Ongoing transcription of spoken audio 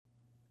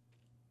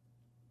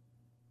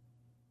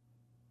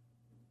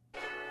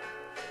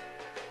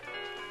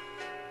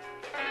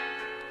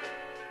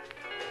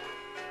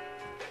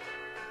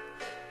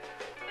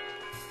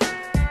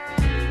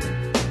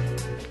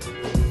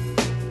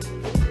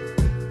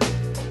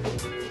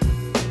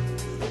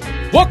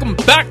Welcome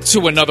back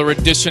to another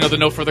edition of the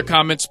No Further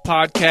Comments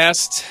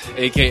podcast,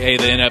 a.k.a.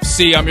 the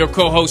NFC. I'm your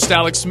co-host,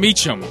 Alex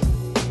Meacham.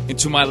 And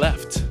to my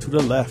left. To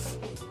the left.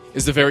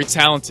 Is the very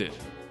talented.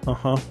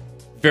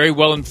 Very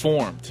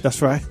well-informed.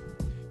 That's right.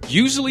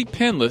 Usually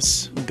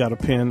penless. Got a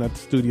pen at the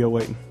studio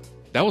waiting.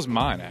 That was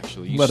mine,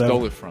 actually. You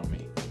stole it from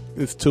me.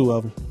 It's two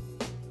of them.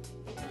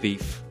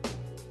 Thief.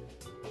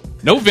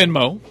 No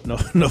Venmo. No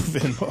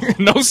Venmo.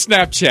 No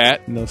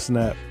Snapchat. No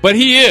Snap. But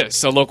he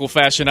is a local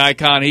fashion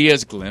icon. He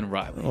is Glenn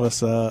Riley.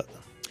 What's up?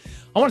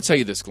 I want to tell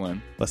you this,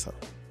 Glenn. What's up?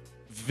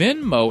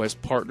 Venmo has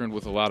partnered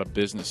with a lot of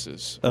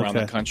businesses around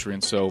the country,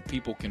 and so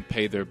people can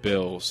pay their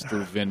bills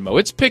through Venmo.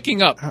 It's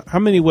picking up. How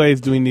many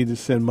ways do we need to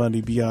send money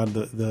beyond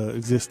the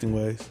existing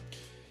ways?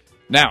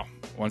 Now,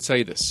 I want to tell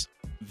you this.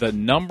 The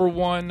number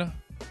one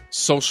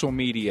social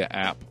media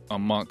app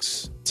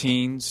amongst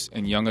teens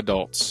and young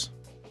adults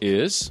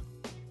is...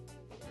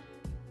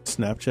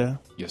 Snapchat?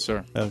 Yes,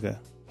 sir. Okay.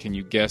 Can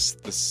you guess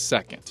the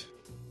second?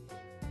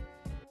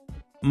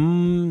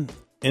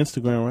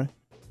 Instagram, right?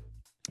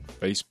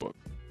 Facebook.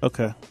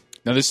 Okay.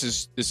 Now, this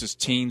is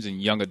teens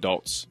and young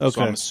adults. Okay.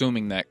 So I'm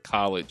assuming that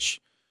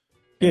college,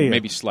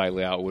 maybe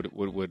slightly out, would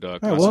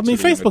constitute well, I mean,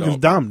 Facebook is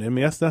adult. dominant. I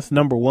mean, that's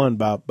number one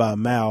by a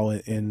mile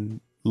in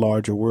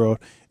larger world.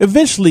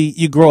 Eventually,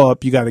 you grow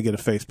up, you got to get a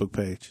Facebook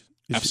page.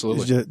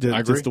 Absolutely.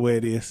 It's just the way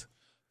it is.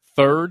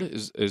 Third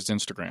is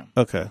Instagram.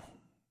 Okay.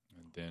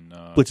 Then,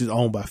 which is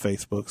owned by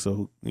Facebook,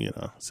 so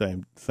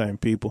same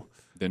people.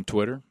 Then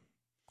Twitter.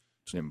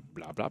 Then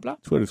blah blah blah.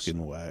 Twitter's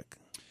getting whack.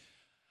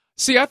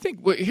 See, I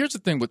think here's the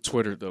thing with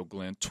Twitter, though,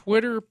 Glenn.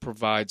 Twitter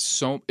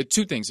provides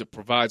two things. It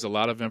provides a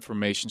lot of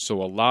information,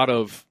 so a lot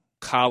of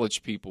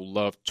college people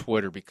love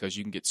Twitter because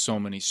you can get so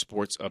many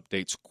sports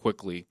updates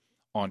quickly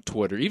on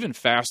Twitter, even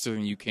faster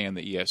than you can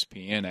the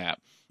ESPN app.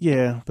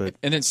 Yeah, but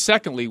and then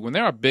secondly, when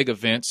there are big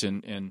events,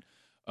 and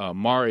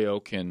Mario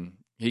can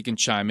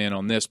chime in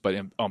on this, but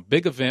on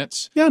big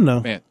events,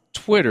 man,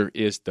 Twitter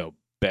is the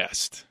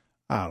best.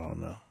 I don't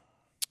know.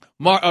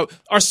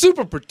 Our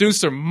super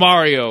producer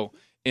Mario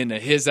in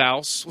his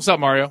house. What's up,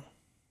 Mario?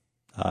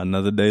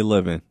 Another day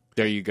living.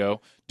 There you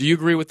go. Do you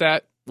agree with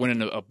that?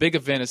 When a big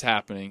event is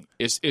happening,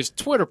 is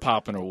Twitter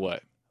popping or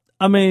what?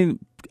 I mean,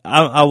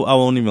 I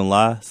won't even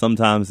lie.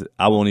 Sometimes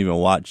I won't even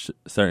watch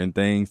certain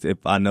things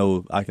if I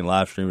know I can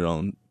live stream it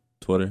on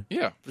Twitter.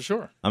 Yeah, for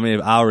sure. I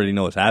mean, I already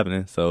know what's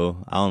happening,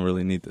 so I don't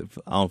really need to.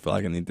 I don't feel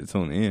like I need to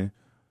tune in.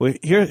 Well,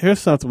 here's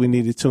something we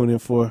need to tune in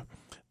for.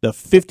 The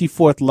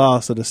 54th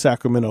loss of the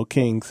Sacramento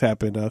Kings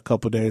happened a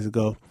couple days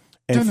ago,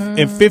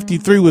 and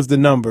 53 was the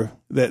number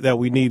that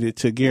we needed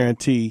to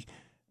guarantee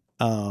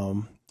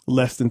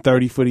less than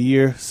 30 for the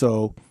year.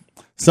 So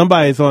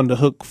somebody's on the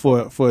hook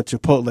for a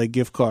Chipotle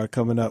gift card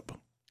coming up.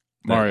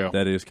 Mario,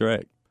 that is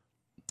correct.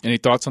 Any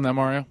thoughts on that,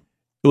 Mario?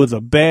 It was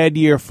a bad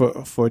year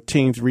for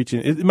teams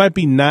reaching. It might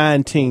be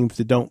 9 teams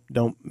that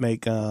don't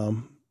make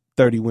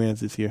 30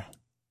 wins this year.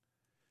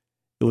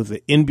 It was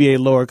the NBA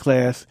lower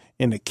class,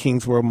 and the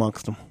Kings were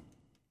amongst them.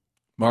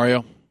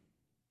 Mario?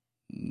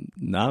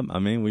 Nah, I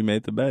mean, we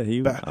made the bet.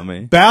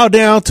 Bow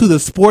down to the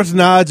sports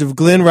knowledge of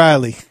Glenn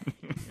Riley.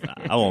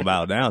 I won't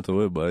bow down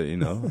to it, but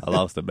I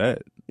lost the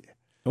bet. It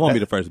won't be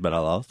the first bet I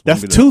lost.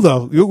 That's two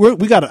though.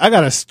 I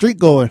got a streak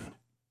going.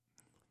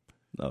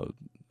 Oh,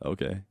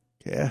 okay.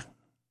 Yeah.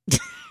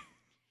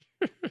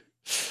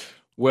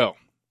 Well,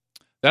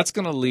 that's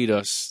going to lead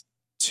us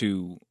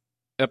to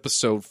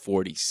episode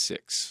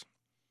 46.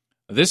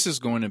 This is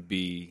going to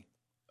be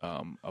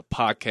a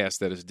podcast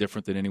that is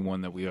different than any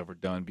one that we've ever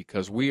done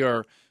because we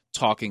are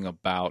talking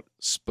about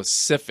the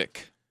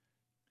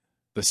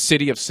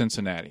city of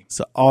Cincinnati.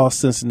 It's an all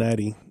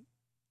Cincinnati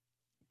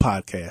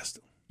podcast.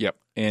 Yep.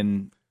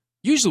 And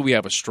usually we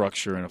have a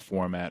structure and a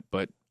format,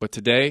 but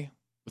today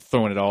we're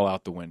throwing it all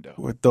out the window.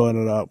 We're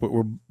throwing it out.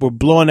 We're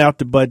blowing out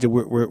the budget.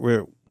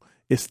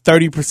 It's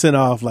 30%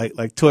 off,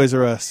 like Toys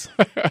R Us.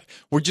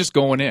 We're just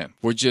going in.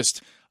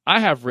 I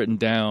have written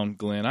down,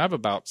 Glenn, I have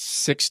about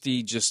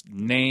 60 just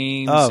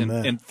names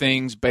and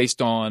things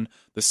based on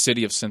the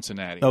city of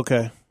Cincinnati.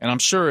 Okay. And I'm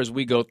sure as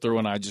we go through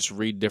and I just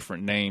read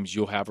different names,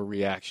 you'll have a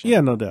reaction.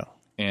 Yeah, no doubt.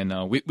 And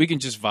we can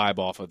just vibe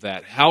off of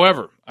that.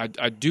 However, I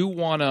do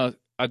want to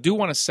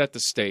set the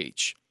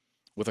stage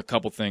with a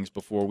couple things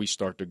before we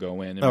start to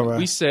go in. And all right.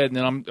 We said, and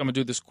I'm going to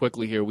do this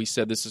quickly here, we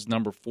said this is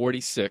number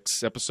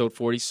 46, episode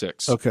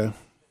 46. Okay.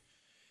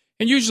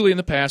 And usually in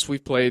the past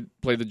we've played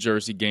the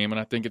Jersey game, and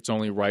I think it's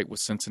only right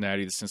with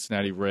Cincinnati, the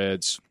Cincinnati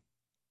Reds.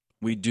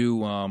 We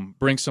do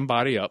bring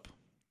somebody up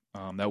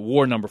that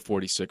wore number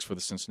 46 for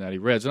the Cincinnati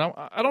Reds. And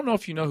I don't know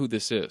if you know who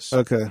this is.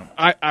 Okay.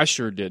 I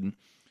sure didn't.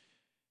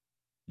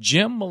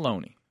 Jim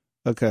Maloney.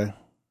 Okay.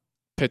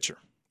 Pitcher.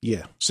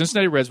 Yeah.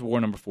 Cincinnati Reds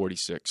wore number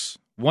 46.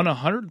 Won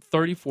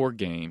 134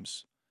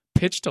 games.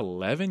 Pitched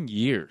 11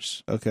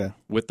 years. Okay.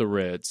 With the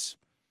Reds.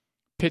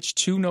 Pitched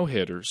 2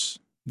 no-hitters.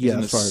 Yeah,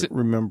 that's what I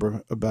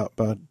remember about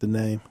the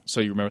name.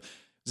 So you remember.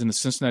 He's in the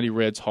Cincinnati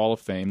Reds Hall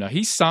of Fame. Now,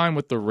 he signed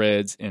with the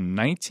Reds in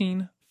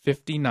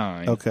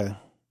 1959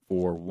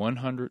 for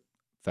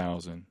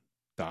 $100,000.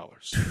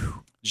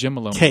 Jim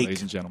Maloney,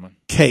 ladies and gentlemen.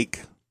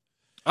 Cake.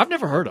 I've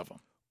never heard of him.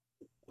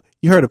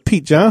 You heard of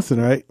Pete Johnson,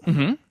 right?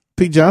 Mm-hmm.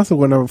 Pete Johnson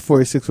went over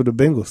 46 with the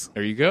Bengals.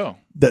 There you go.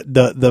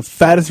 The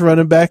fattest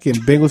running back in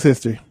Bengals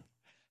history.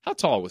 How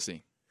tall was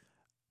he?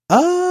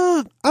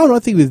 I don't know. I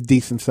think he was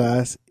decent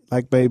size.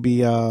 Like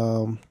maybe,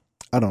 I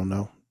don't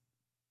know,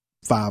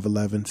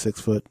 5'11",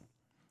 6 foot.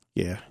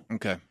 Yeah.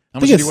 Okay. How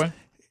much did he weigh?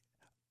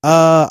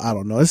 I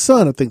don't know. His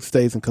son, I think,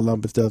 stays in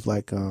Columbus. Does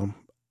like I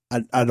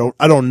don't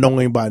know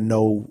anybody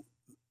know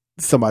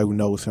somebody who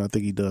knows him. I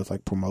think he does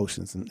like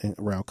promotions and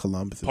around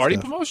Columbus. And Party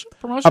stuff.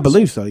 promotions? I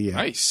believe so. Yeah.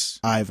 Nice.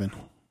 Ivan.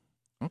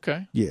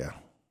 Okay. Yeah.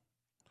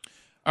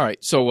 All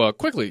right. So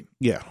quickly.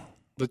 Yeah.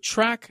 The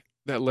track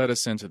that led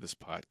us into this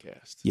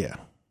podcast. Yeah.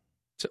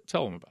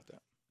 Tell them about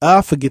that.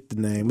 I forget the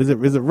name. Is it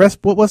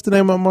what's the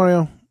name of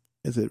Mario?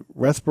 Is it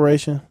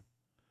Respiration?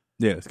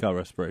 Yeah, it's called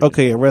Respiration.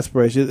 Okay, yeah,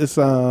 Respiration. It's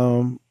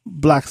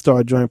Black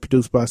Star joint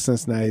produced by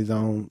Cincinnati's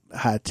own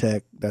High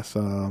Tech. That's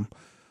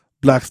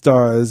Black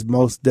Star is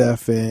Mos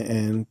Def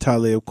and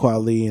Talib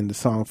Kweli, and the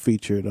song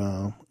featured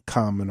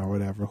Common or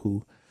whatever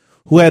who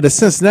had a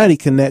Cincinnati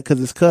connect because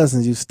his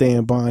cousins used to stay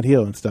in Bond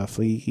Hill and stuff.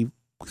 So he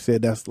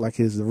said that's like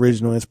his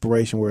original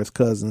inspiration, were his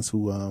cousins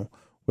who were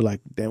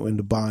like they were in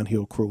the Bond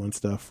Hill crew and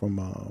stuff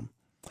from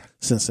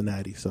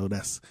Cincinnati. So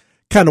that's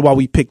kind of why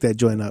we picked that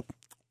joint up.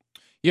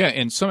 Yeah,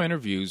 in some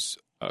interviews,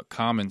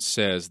 Common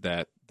says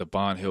that the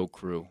Bond Hill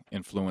crew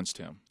influenced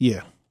him.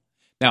 Yeah.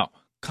 Now,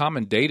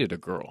 Common dated a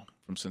girl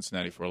from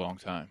Cincinnati for a long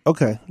time.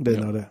 Okay,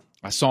 didn't know that.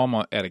 I saw him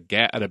at a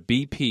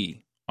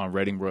BP on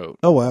Reading Road.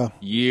 Oh wow!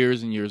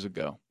 Years and years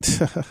ago.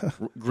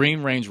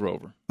 Green Range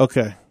Rover.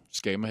 Okay.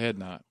 Just gave him a head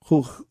nod.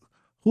 Who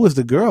is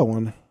the girl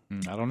one?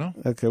 I don't know.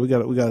 Okay, we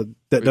got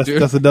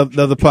that's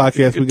another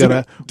podcast.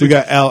 We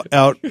got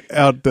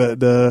out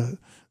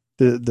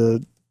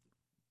the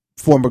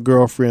former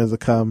girlfriends of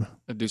Common.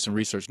 I'll do some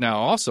research now.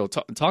 Also,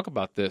 talk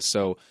about this.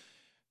 So,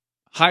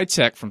 High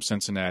Tech from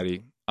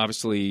Cincinnati,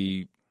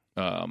 obviously,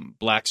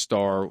 Black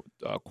Star,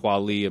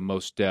 Kweli, and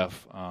Mos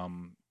Def.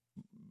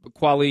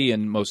 Kweli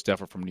and Mos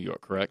Def are from New York,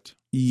 correct?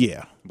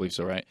 Yeah, I believe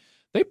so. Right?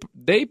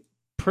 They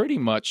pretty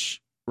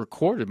much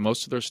recorded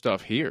most of their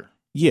stuff here.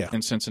 Yeah,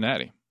 in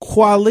Cincinnati.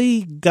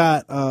 Kweli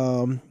got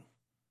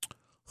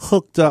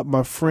hooked up.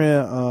 My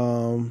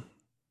friend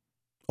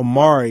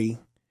Amari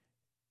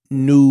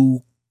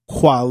knew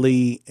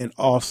Kweli and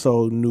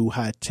also knew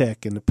High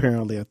Tech, and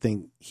apparently I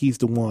think he's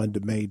the one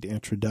that made the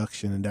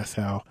introduction, and that's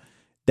how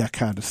that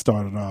kind of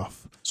started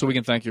off. So we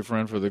can thank your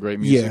friend for the great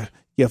music.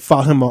 Yeah.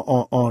 Follow him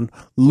on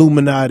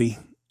Luminati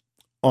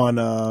on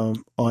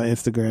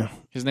Instagram.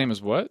 His name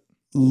is what?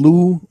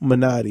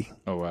 Luminati.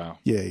 Oh wow.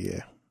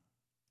 Yeah.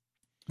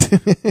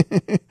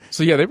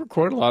 So yeah, they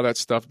recorded a lot of that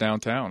stuff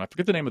downtown. I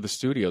forget the name of the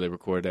studio they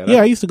recorded at.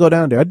 Yeah, I used to go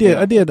down there. I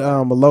did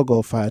a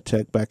logo for High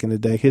Tech back in the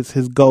day.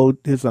 His gold,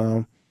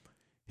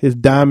 his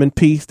diamond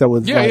piece that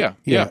was I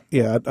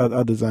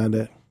designed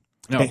that.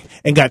 No.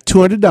 And got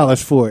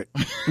 $200 for it.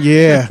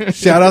 Yeah,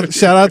 shout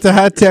out to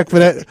High Tech for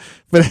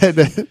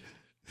that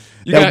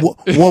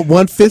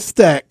one fifth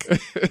stack.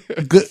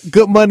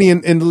 Good money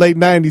in the late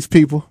 90s,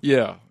 people.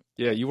 Yeah,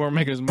 you weren't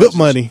making as much. Good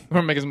money. You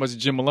weren't making as much as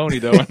Jim Maloney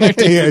though. In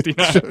 1959.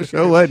 Yeah,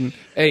 sure wasn't.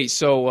 Hey,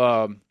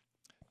 so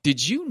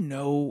did you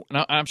know?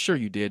 And I'm sure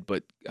you did,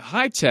 but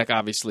High Tech,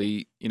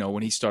 obviously,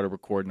 when he started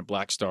recording the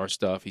Black Star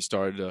stuff, he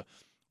started to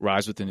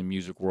rise within the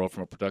music world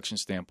from a production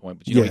standpoint.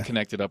 But he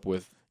connected up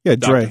with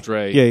Dr.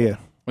 Dre. Yeah.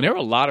 When there were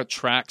a lot of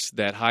tracks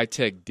that High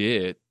Tech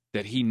did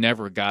that he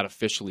never got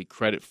officially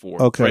credit for.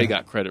 Okay. Dre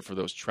got credit for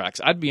those tracks.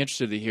 I'd be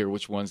interested to hear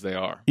which ones they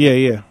are.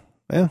 Yeah.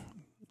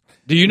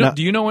 Do you know?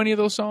 Do you know any of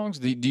those songs?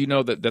 Do you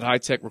know that High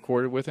Tech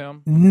recorded with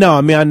him? No,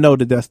 I mean I know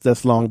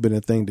that's long been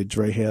a thing that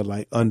Dre had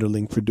like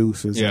underling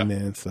producers and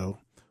then so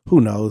who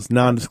knows?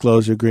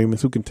 Non-disclosure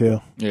agreements, who can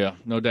tell? Yeah,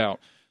 no doubt.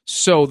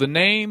 So the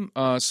name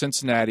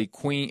Cincinnati,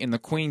 in the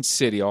Queen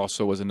City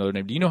also was another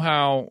name. Do you know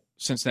how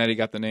Cincinnati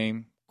got the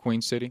name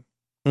Queen City?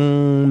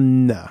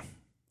 Nah.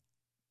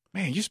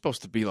 Man, you're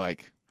supposed to be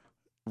like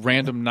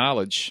random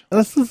knowledge.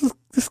 Let's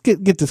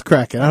get this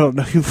cracking. I don't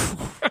know.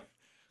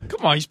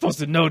 Come on, you're supposed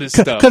to know this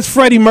stuff. Because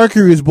Freddie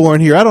Mercury was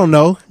born here. I don't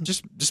know.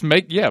 Just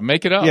make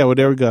it up. Yeah, well,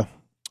 there we go.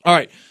 All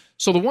right.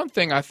 So the one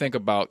thing I think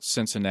about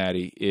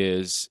Cincinnati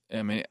is,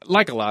 I mean,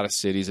 like a lot of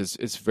cities,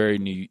 it's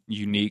very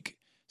unique.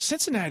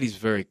 Cincinnati's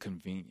very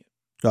convenient.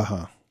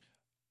 Uh-huh.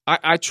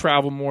 I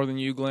travel more than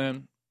you,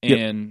 Glenn,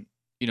 and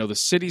the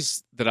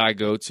cities that I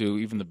go to,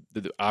 even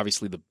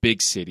obviously the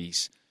big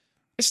cities,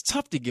 it's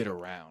tough to get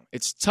around.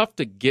 It's tough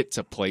to get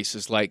to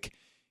places. Like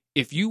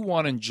if you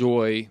want to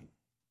enjoy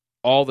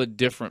all the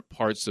different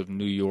parts of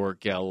New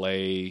York,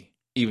 LA,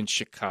 even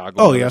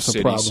Chicago. Oh, yeah, that's cities,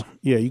 a problem.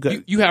 Yeah,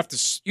 you have to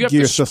spread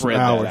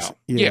that out.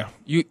 Yeah.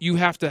 You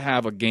have to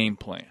have a game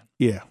plan.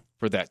 Yeah.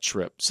 For that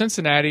trip.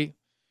 Cincinnati,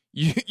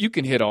 you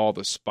can hit all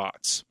the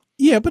spots.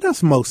 Yeah, but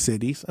that's most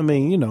cities. I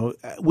mean,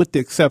 with the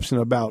exception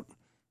of about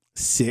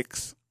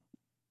 6.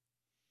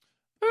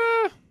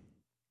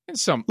 In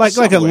some like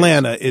ways.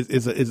 Atlanta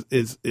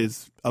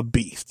is a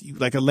beast.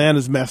 Like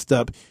Atlanta's messed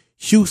up.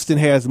 Houston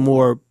has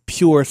more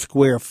pure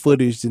square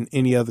footage than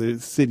any other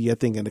city, I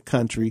think, in the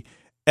country.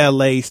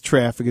 LA's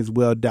traffic is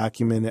well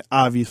documented.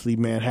 Obviously,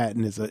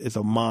 Manhattan is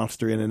a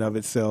monster in and of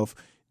itself.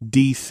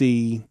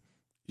 DC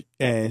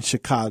and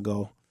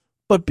Chicago.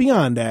 But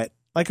beyond that,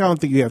 like, I don't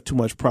think you have too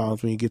much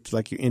problems when you get to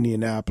like your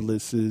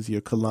Indianapolises,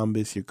 your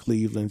Columbus, your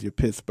Clevelands, your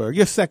Pittsburgh,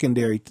 your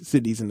secondary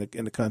cities in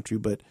the country.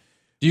 But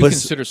do you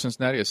consider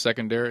Cincinnati a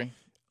secondary?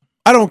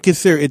 I don't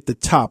consider it the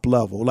top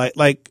level.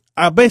 Like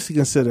I basically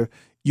consider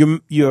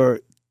your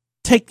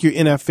take your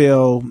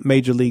NFL,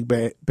 Major League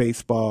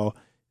Baseball,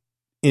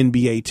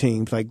 NBA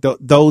teams, like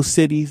those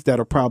cities that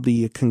are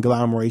probably a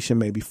conglomeration,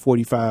 maybe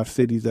 45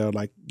 cities that are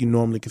like you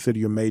normally consider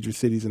your major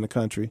cities in the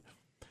country,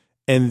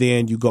 and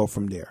then you go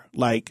from there.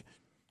 Like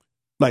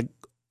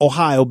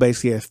Ohio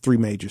basically has 3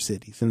 major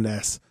cities, and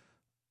that's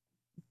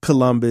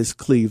Columbus,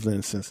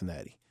 Cleveland,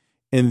 Cincinnati.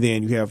 And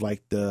then you have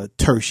like the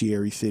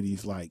tertiary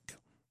cities like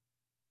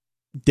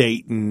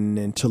Dayton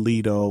and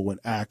Toledo and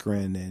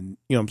Akron, and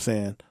you know what I'm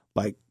saying?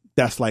 Like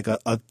that's like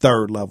a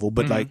third level.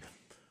 But like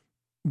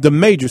the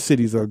major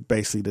cities are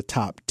basically the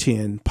top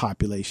 10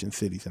 population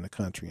cities in the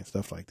country and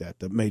stuff like that,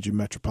 the major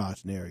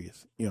metropolitan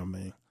areas. You know what I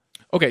mean?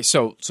 Okay,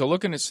 so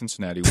looking at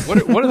Cincinnati, what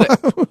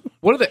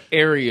are the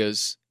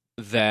areas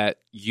that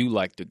you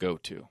like to go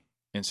to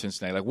in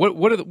Cincinnati? Like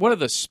what are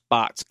the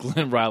spots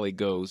Glenn Riley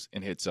goes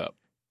and hits up?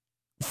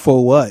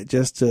 For what?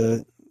 Just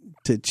to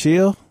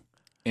chill?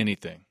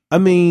 Anything. I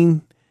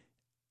mean,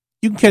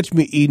 you can catch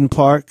me at Eden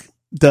Park.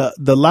 The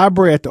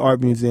library at the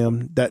Art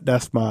Museum,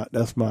 that's my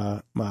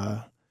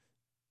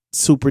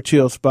super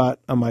chill spot.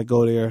 I might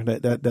go there.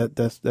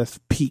 That's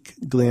peak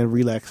Glenn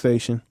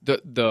relaxation.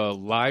 The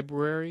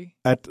library?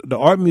 At the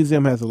Art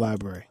Museum has a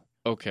library.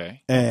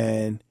 Okay.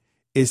 And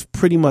it's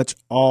pretty much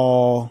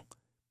all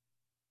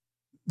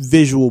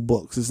visual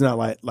books. It's not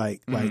like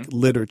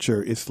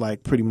literature. It's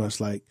like pretty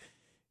much like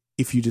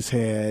if you just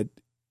had,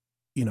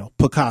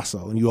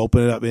 Picasso and you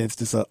open it up and it's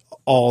just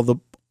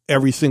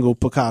every single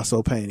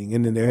Picasso painting.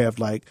 And then they have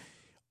like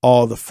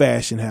all the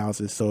fashion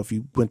houses. So if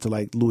you went to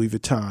like Louis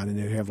Vuitton and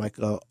they have like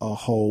a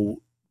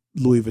whole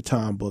Louis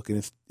Vuitton book, and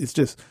it's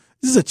just,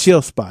 this is a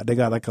chill spot. They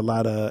got like a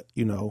lot of,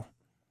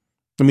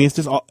 it's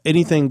just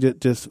anything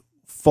just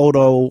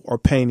photo or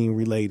painting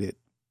related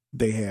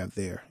they have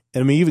there.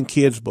 And I mean, even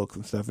kids books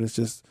and stuff. And it's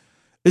just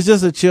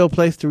a chill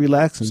place to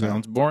relax.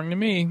 Sounds boring to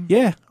me.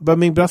 Yeah. But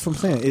that's what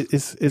I'm saying.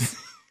 It's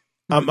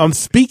I'm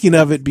speaking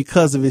of it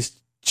because of its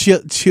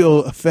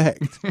chill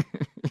effect.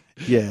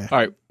 Yeah. All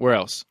right. Where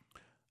else?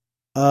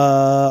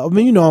 I'm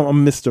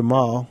Mr.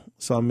 Mall,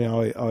 so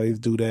I always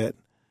do that.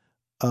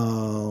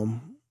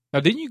 Now,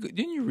 didn't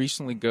you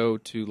recently go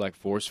to like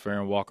Forest Fair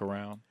and walk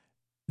around?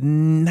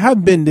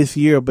 I've been this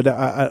year, but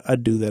I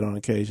do that on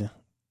occasion.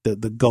 The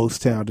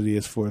ghost town that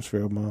is Forest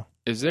Fair Mall.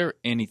 Is there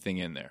anything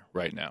in there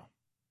right now,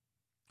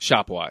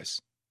 shop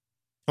wise?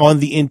 On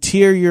the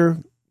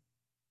interior,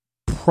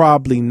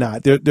 probably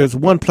not. There's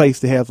one place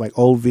that has like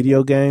old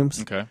video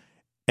games. Okay.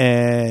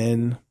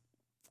 And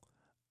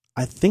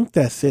I think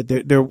that's it.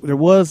 There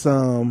was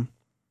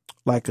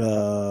like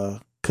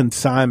a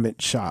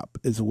consignment shop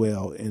as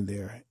well in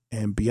there,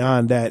 and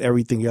beyond that,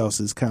 everything else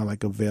is kind of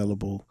like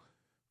available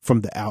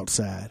from the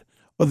outside.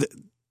 I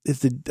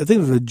think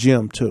there's a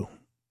gym too.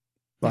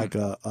 Like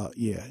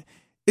yeah,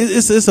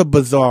 it's a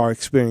bizarre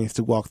experience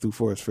to walk through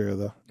Forest Fair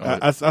though.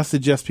 I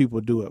suggest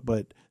people do it,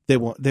 but they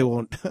won't they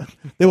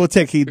won't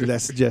take heed to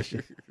that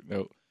suggestion.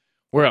 No.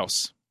 Where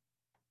else?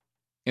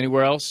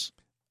 Anywhere else?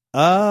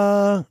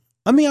 I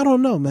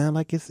don't know, man.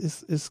 Like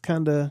it's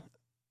kind of.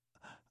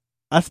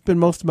 I spend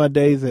most of my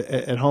days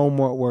at home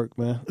or at work,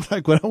 man.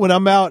 Like when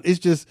I'm out, it's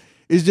just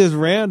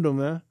random,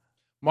 man.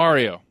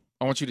 Mario,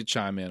 I want you to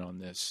chime in on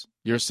this.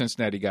 You're a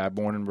Cincinnati guy,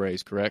 born and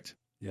raised, correct?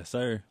 Yes,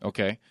 sir.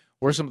 Okay.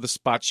 Where are some of the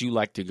spots you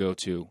like to go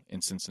to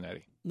in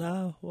Cincinnati?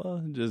 No,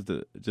 well, it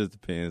just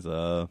depends.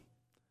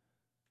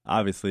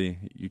 Obviously,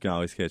 you can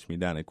always catch me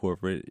down at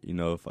corporate.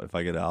 If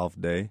I get an off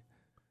day.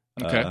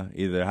 Okay.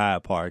 Either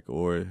Hyde Park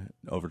or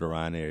over the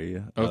Rhine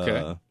area.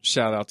 Okay.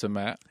 Shout out to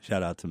Matt.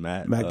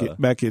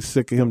 Matt gets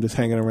sick of him just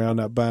hanging around,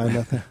 not buying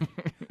nothing.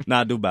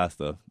 I do buy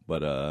stuff,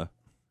 but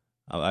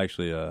I've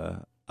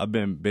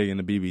been big in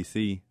the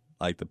BBC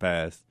like the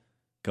past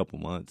couple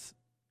months.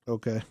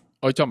 Okay.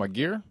 Oh, you talking about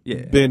gear?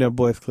 Yeah. Been at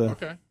Boys Club.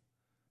 Okay.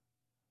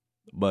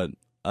 But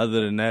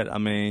other than that,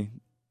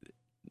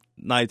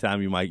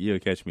 nighttime you'll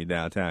catch me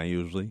downtown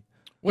usually.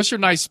 What's your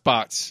nice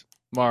spots,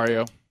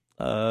 Mario?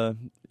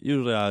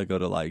 Usually I go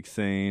to like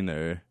Scene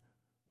or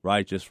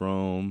Righteous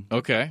Room.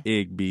 Okay.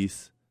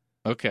 Igby's.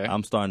 Okay.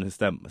 I'm starting to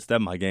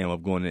step my game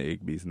up going to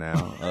Igby's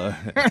now.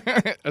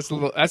 That's a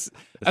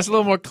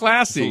little more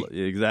classy.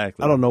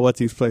 Exactly. I don't know what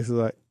these places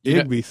are.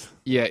 Igby's.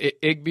 Yeah,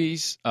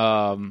 Igby's.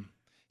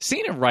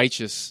 Scene and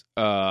Righteous.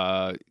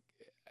 It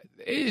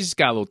just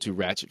got a little too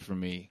ratchet for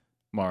me,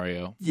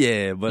 Mario.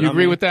 Yeah, but you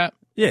agree with that?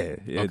 Yeah.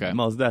 Okay.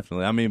 Most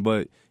definitely.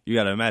 But you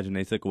got to imagine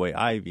they took away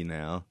Ivy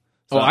now.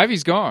 So,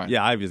 Ivy's gone.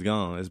 Yeah, Ivy's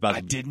gone.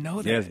 I didn't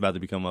know that. Yeah, it's about to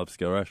become an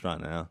upscale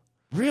restaurant now.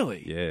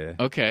 Really? Yeah.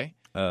 Okay.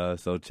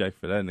 So check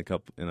for that in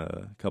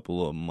a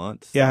couple of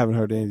months. Yeah, I haven't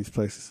heard any of these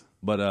places.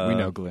 But we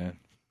know Glenn.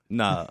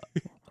 Nah.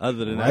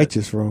 Other than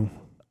Righteous Room.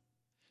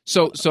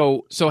 So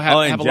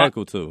have a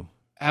Jekyll too.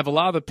 Have a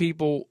lot of the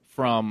people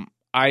from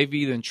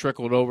Ivy then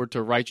trickled over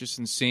to Righteous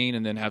and Scene,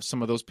 and then have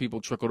some of those people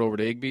trickled over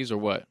to Igby's, or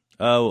what?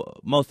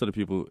 Most of the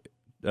people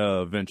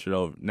ventured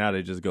over. Now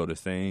they just go to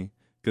Scene,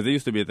 because there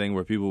used to be a thing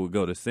where people would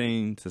go to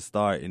Scene to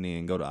start and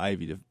then go to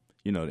Ivy to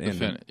to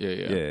end it.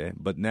 Yeah.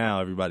 But now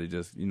everybody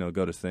just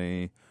go to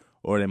Scene,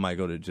 or they might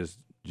go to just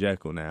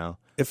Jekyll now.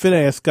 If it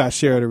ain't a Scott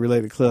Sheridan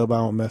related club, I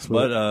don't mess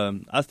with it.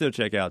 But I still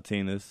check out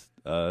Tina's.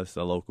 It's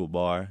a local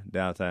bar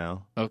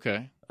downtown.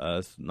 Okay.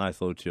 It's a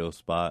nice little chill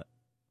spot.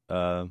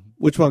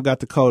 Which one got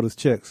the coldest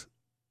chicks?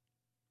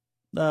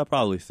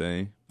 Probably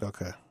Scene.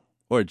 Okay.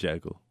 Or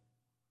Jekyll.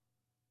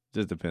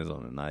 Just depends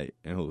on the night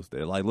and who's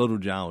there. Like Little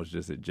John was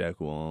just at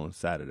Jekyll on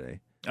Saturday.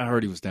 I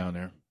heard he was down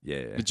there.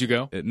 Yeah. Did you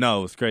go? No,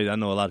 it was crazy. I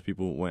know a lot of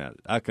people went.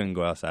 I couldn't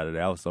go out Saturday.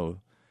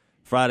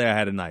 Friday I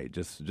had a night.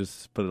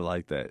 Just put it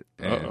like that.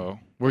 Uh-oh.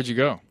 Where'd you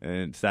go?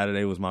 And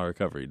Saturday was my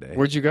recovery day.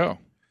 Where'd you go?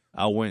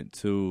 I went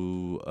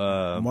to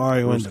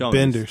Mario and the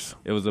Benders.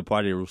 It was a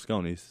party at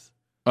Rusconi's.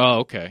 Oh,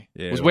 okay.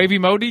 Yeah, was Wavy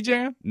Mo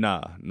DJing?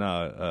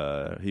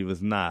 No, he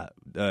was not.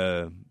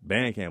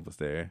 Bandcamp was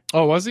there.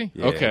 Oh, was he?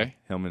 Yeah, okay.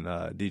 Him and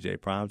DJ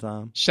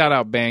Primetime. Shout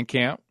out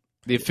Bandcamp,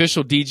 the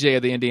official DJ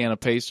of the Indiana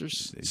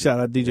Pacers. Shout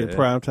out DJ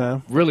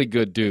Primetime. Really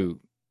good dude.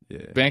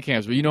 Yeah.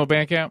 Bandcamp's, you know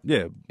Bandcamp?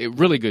 Yeah.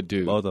 Really good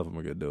dude. Both of them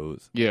are good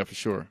dudes. Yeah, for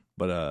sure.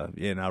 But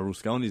now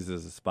Rusconi's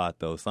is a spot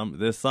though.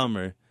 This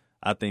summer,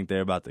 I think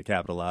they're about to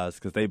capitalize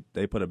because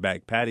they put a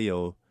back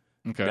patio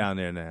down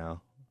there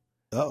now.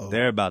 Uh-oh.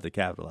 They're about to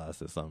capitalize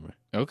this summer.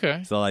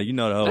 Okay. So the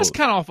whole that's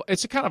kind of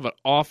it's kind of an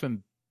off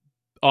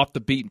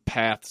the beaten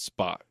path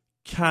spot.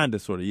 Kind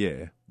of, sort of,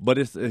 yeah. But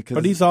it's cause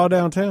are these all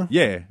downtown?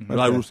 Yeah. Okay.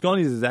 Like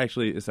Rusconi's is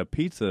actually it's a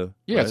pizza.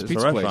 Yeah, it's a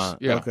pizza restaurant.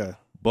 place. Yeah. Okay.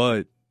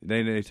 But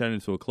they turn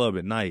into a club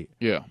at night.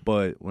 Yeah.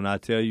 But when I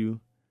tell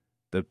you,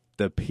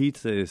 the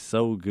pizza is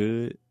so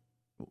good.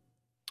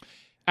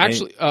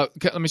 Actually,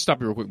 let me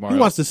stop you real quick, Mario. He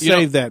wants to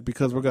save that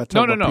because we're going to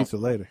talk about pizza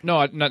later.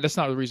 No, that's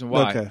not the reason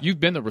why. Okay. You've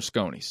been to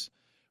Rusconi's.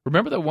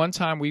 Remember that one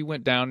time we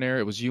went down there?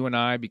 It was you and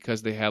I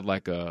because they had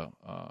like a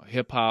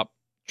hip hop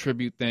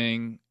tribute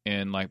thing,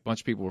 and like a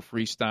bunch of people were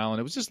freestyling.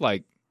 It was just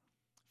like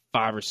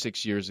 5 or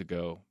 6 years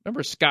ago.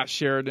 Remember Scott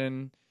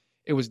Sheridan?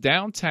 It was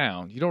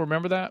downtown. You don't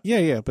remember that?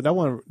 Yeah. But that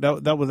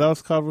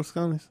was called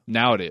Rusconi's?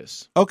 Now it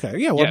is. Okay.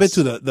 Yeah. Well, Yes. I've been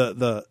to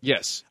the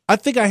Yes. I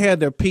think I had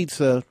their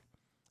pizza.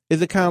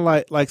 Is it kind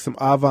of like some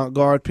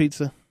avant-garde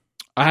pizza?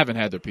 I haven't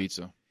had their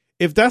pizza.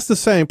 If that's the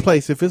same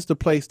place, if it's the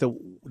place that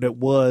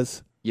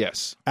was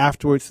Yes.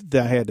 afterwards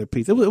that I had their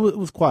pizza, it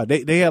was quiet.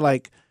 They had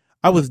like,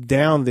 I was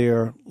down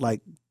there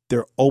like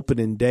their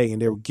opening day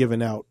and they were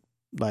giving out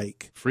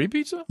like Free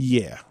pizza?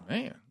 yeah.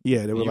 Man.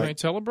 Yeah, they were You like ain't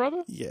tell a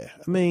brother? yeah.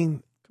 I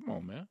mean, Come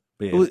on, man.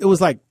 Yeah. it was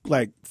like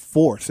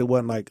forced. It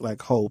wasn't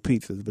like whole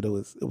pizzas, but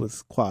it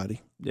was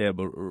quality. Yeah,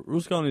 but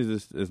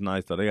Rusconi's is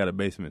nice though. They got a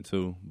basement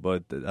too,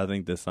 but I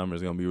think this summer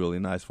is gonna be really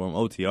nice for them.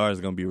 OTR is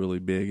gonna be really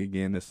big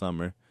again this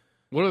summer.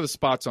 What are the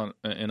spots in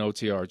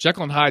OTR?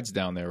 Jekyll and Hyde's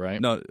down there,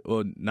 right? No,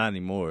 well, not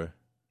anymore.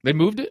 They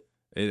moved it?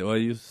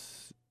 I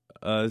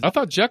I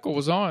thought Jekyll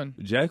was on.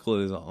 Jekyll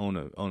is on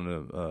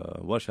the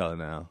Westchallenge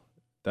now.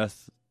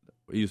 That's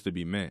it used to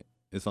be Mint.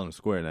 It's on the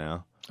square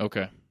now.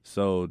 Okay.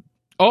 So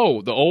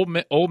The old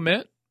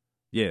Mint?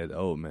 yeah, the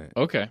old Mint.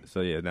 Okay. So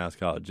yeah, now it's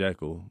called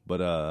Jekyll.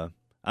 But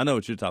I know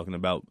what you're talking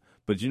about.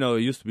 But it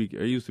used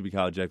to be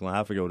called Jekyll.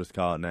 I forget what it's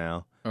called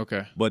now.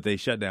 Okay. But they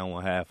shut down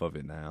one half of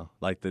it now,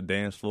 like the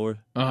dance floor.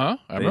 I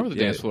remember the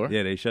dance floor.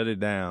 Yeah, they shut it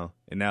down,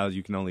 and now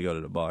you can only go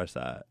to the bar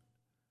side.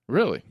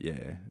 Really?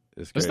 Yeah,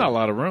 it's There's not a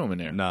lot of room in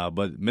there. Nah,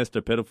 but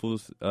Mr.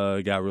 Pitiful's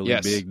got really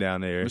Yes. big down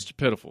there. Mr.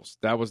 Pitiful's.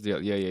 That was the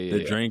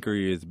The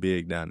drinkery is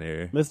big down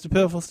there. Mr.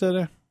 Pitiful still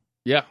there?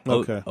 Yeah.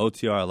 Okay.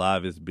 OTR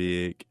Live is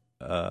big.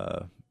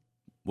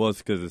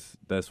 It's because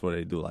that's where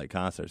they do like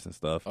concerts and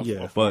stuff.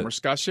 Yeah. A former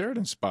Scott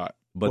Sheridan spot.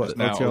 But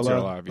now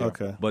OTR Live, yeah.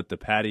 Okay. But the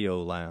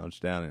patio lounge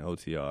down in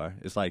OTR,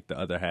 it's like the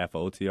other half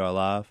of OTR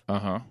Live.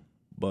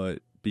 But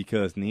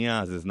because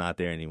Neon's is not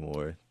there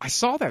anymore. I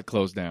saw that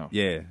closed down.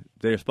 Yeah,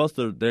 they're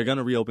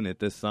gonna reopen it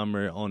this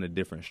summer on a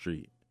different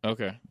street.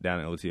 Okay. Down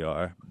in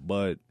OTR,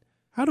 but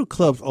how do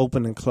clubs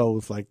open and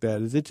close like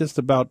that? Is it just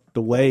about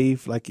the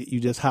wave, like you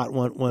just hot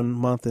one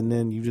month and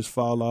then you just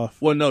fall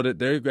off? Well, no, that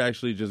they're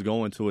actually just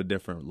going to a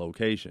different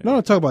location. No, I'm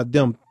not talking about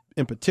them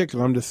in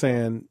particular. I'm just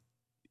saying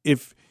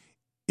if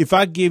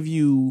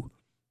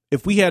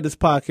we had this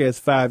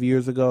podcast 5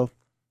 years ago,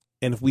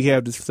 and if we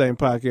have this same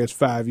podcast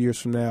 5 years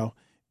from now,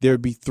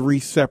 there'd be 3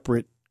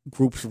 separate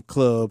groups of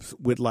clubs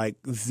with like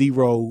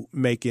 0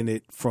 making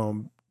it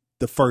from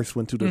the first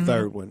one to the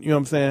third one. You know what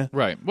I'm saying?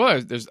 Right.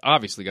 Well, there's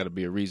obviously got to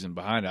be a reason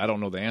behind it. I don't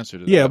know the answer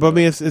to that. Yeah, but I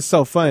mean, it's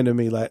so funny to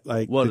me, like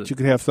that you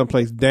could have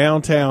someplace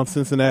downtown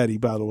Cincinnati,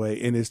 by the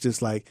way, and it's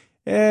just like,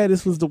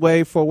 this was the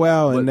wave for a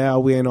while, and now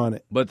we ain't on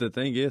it. But the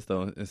thing is,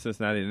 though, in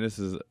Cincinnati, and this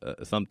is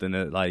something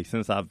that, like,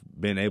 since I've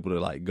been able to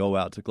like go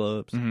out to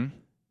clubs,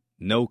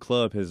 no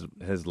club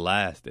has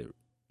lasted.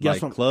 Yeah,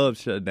 like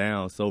clubs shut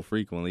down so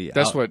frequently.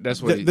 This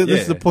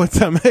is the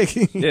point I'm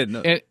making. Yeah,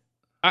 no.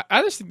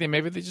 I just think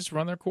they just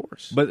run their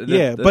course. But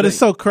it's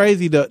so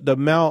crazy the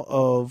amount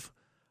of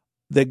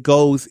that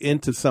goes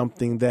into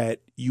something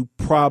that you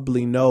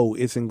probably know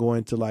isn't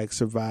going to like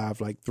survive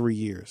like 3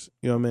 years.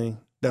 You know what I mean?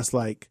 That's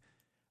like,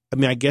 I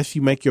mean, I guess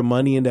you make your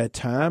money in that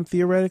time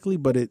theoretically,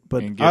 but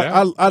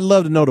I'd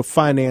love to know the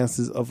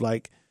finances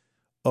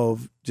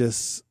of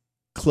just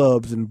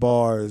clubs and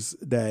bars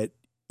that,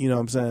 you know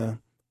what I'm saying,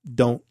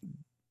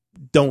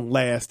 don't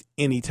last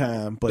any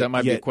time. But that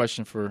might be a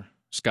question for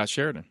Scott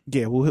Sheridan.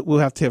 Yeah, we'll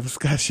have to have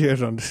Scott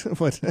Sheridan on this.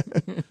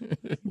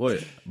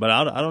 But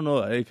I don't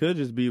know. It could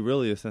just be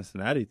really a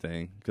Cincinnati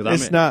thing.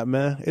 It's not,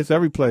 man. It's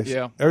every place.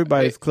 Yeah.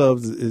 Everybody's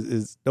clubs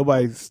is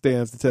nobody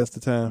stands the test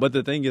of time. But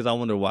the thing is, I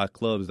wonder why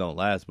clubs don't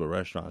last, but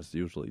restaurants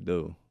usually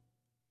do.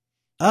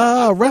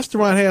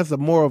 Restaurant has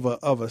more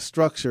of a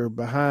structure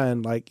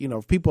behind, like, you know,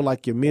 if people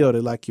like your meal, they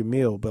like your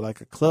meal. But like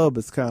a club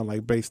is kind of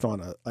like based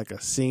on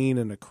a scene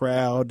and a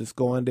crowd that's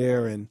going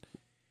there, and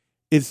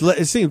it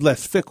seems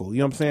less fickle. You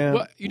know what I'm saying?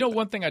 Well, you know,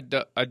 one thing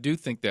I do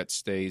think that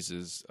stays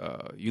is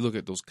you look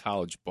at those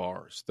college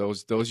bars.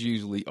 Those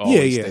usually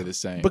always stay the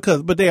same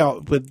but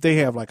they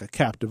have like a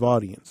captive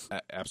audience.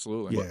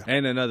 Absolutely. Yeah.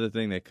 And another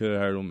thing that could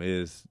hurt them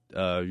is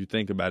you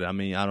think about it. I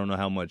mean, I don't know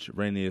how much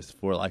rent is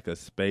for like a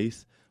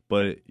space.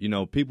 But, you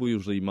know, people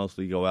usually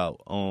mostly go out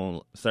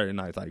on certain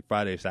nights, like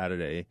Friday,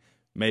 Saturday,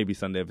 maybe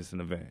Sunday if it's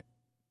an event.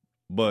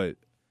 But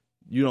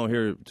you don't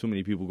hear too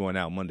many people going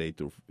out Monday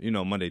through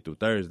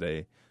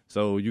Thursday.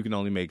 So you can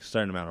only make a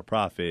certain amount of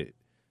profit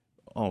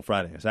on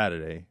Friday and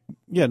Saturday.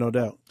 Yeah, no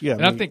doubt. Yeah,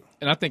 I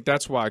think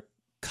that's why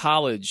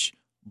college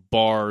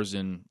bars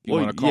and you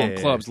want to call them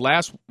clubs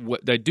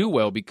they do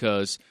well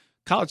because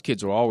college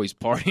kids are always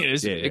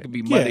partying. It could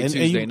be Monday,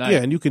 Tuesday night.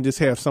 Yeah, and you can just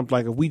have something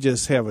like if we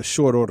just have a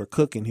short order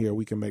cooking here,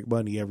 we can make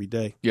money every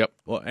day. Yep.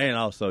 Well, and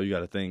also you got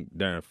to think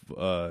during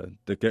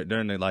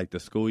the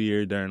school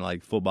year, during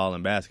like football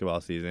and basketball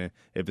season,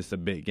 if it's a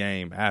big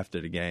game after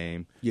the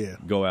game,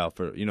 go out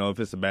for, you know, if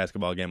it's a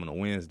basketball game on a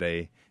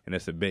Wednesday and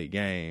it's a big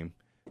game,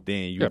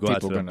 then you go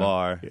out to the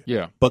bar.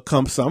 Yeah. But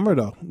come summer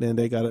though, then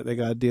they got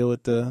to deal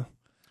with the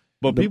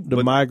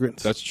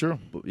migrants. That's true.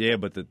 But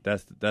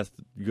that's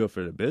good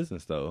for the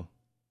business though.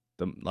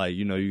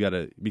 You got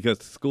to, because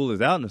school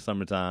is out in the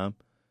summertime,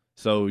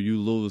 so you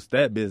lose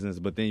that business.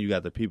 But then you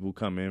got the people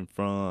coming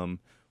from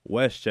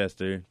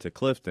Westchester to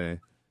Clifton.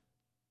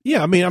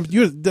 Yeah, I mean,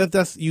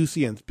 that's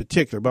UC in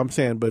particular. But I'm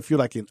saying, but if you're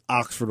like in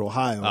Oxford,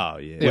 Ohio,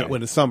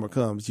 when the summer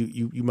comes,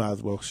 you might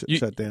as well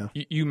shut down.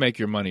 You make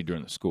your money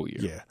during the school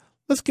year. Yeah.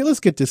 Let's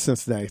get this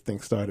Cincinnati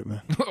thing started,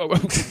 man.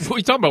 What are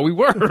you talking about? We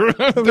were. We're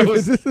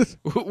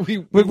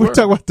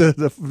talking about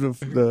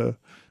the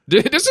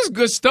This is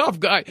good stuff,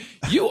 guy.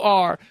 You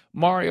are,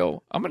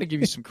 Mario, I'm going to give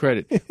you some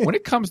credit. When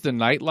it comes to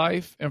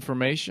nightlife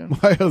information,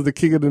 Mario's the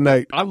king of the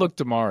night. I look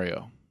to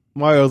Mario.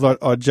 Mario's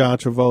our John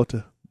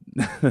Travolta.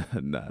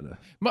 Nada.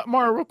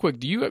 Mario, real quick,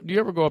 do you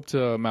ever go up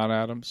to Mount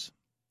Adams?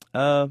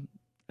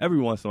 Every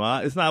once in a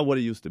while. It's not what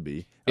it used to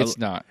be. It's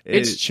not.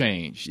 It's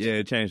changed. Yeah,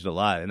 it changed a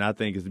lot. And I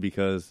think it's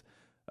because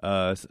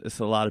it's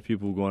a lot of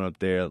people going up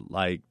there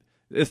like,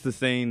 it's the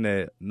scene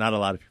that not a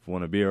lot of people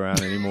want to be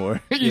around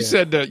anymore. You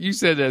said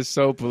that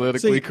so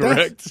politically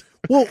correct.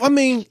 Well, I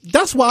mean,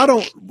 that's why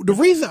the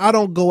reason I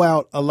don't go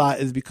out a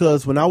lot is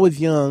because when I was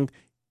young,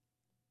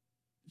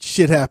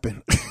 shit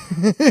happened.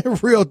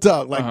 Real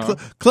talk. Like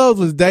clubs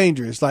was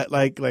dangerous.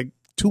 Like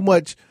too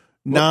much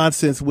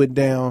nonsense went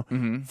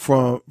down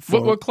from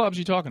what clubs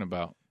you talking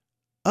about?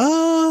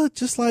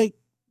 Just like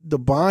the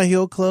Bond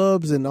Hill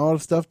clubs and all the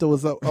stuff that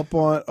was up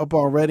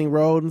on Reading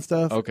Road and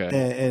stuff.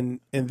 Okay.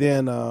 And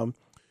then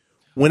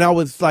when I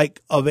was like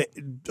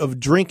of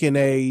drinking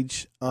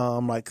age,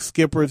 like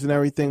Skippers and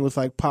everything was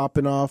like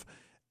popping off,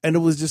 and it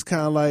was just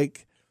kind of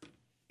like,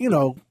 you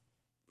know,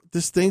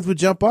 these things would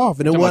jump off,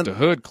 and it wasn't the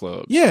hood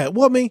clubs. Yeah,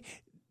 well, I mean,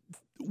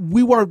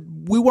 we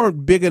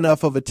weren't big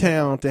enough of a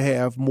town to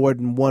have more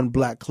than one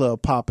black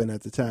club popping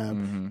at the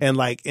time,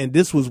 and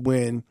this was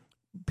when,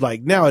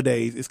 like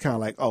nowadays, it's kind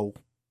of like, oh,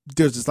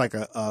 there's just like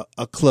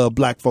a club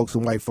black folks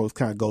and white folks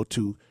kind of go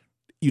to,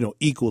 you know,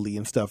 equally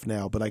and stuff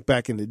now, but like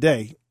back in the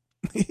day.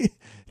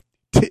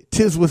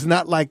 Tis was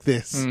not like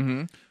this.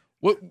 Mm-hmm.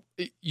 What,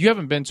 you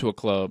haven't been to a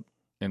club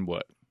in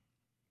what?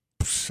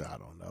 I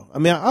don't know. I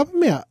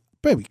mean,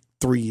 maybe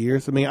 3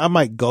 years. I mean, I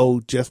might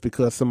go just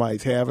because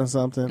somebody's having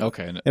something.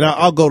 Okay. And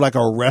I'll go like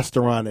a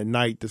restaurant at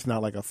night that's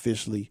not like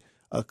officially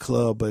a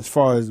club. But as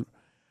far as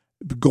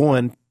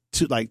going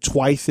to like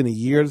twice in a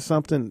year or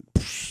something,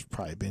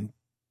 probably been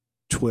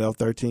 12,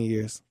 13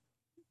 years.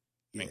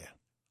 Yeah.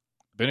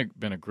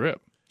 Been a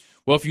grip.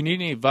 Well, if you need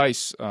any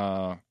advice,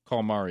 call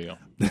Mario.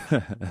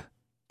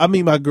 I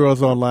meet my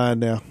girls online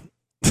now.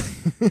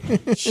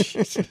 That's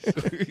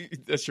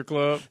your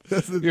club?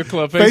 Your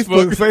club,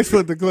 Facebook?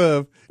 Facebook the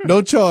club.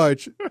 No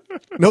charge.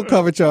 No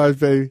cover charge,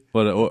 baby.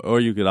 But or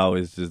you could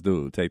always just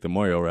take the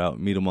Mario route,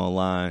 meet them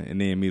online, and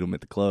then meet them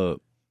at the club.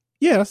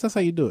 Yeah, that's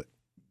how you do it.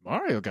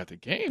 Mario got the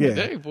game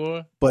today,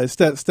 boy. But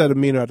instead of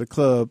meeting her at the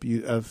club,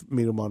 you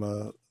meet them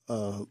on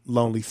a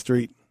lonely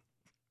street.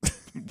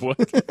 What?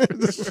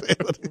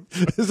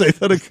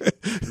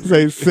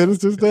 Say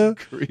sinister stuff.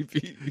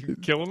 Creepy. You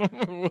killing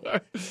them?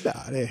 What?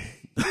 Nah, they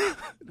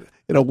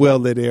in a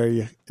well-lit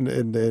area in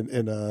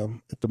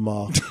at the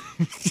mall.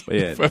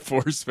 Yeah, at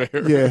Forest Fair.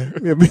 Yeah,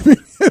 me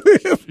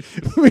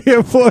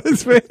at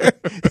Forest Fair.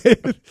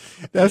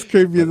 That's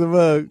creepy as a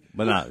mug.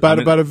 But not by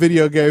the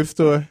video game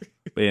store.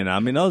 But yeah, I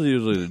mean, those are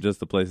usually just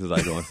the places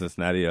I go in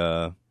Cincinnati.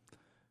 I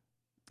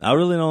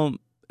really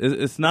don't.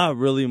 It's not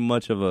really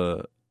much of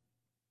a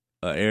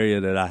area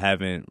that I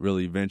haven't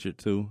really ventured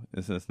to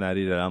in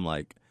Cincinnati that I'm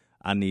like,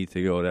 I need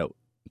to go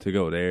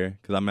there,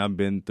 because I mean, I've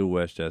been through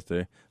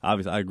Westchester.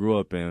 Obviously, I grew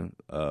up in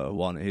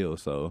Walnut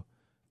Hills, so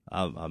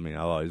I mean,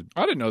 I've always.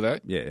 I didn't know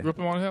that. Yeah, grew up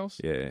in Walnut Hills.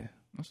 Yeah,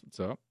 that's what's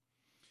up.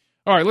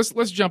 All right,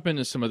 let's jump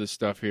into some of this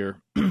stuff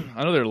here.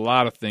 I know there are a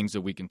lot of things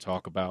that we can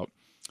talk about.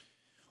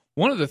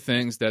 One of the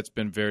things that's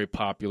been very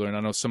popular, and I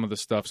know some of the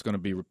stuff's going to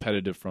be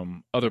repetitive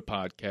from other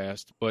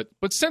podcasts, but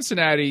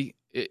Cincinnati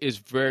is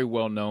very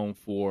well known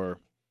for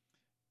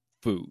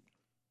food.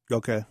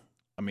 Okay.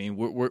 I mean,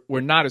 we're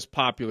not as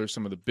popular as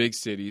some of the big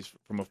cities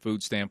from a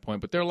food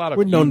standpoint, but there are a lot of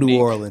we're no New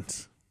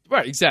Orleans.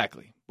 Right,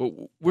 exactly. But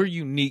we're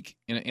unique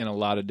in a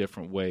lot of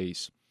different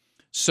ways.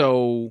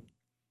 So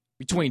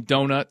between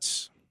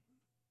donuts,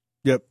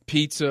 yep,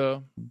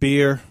 pizza,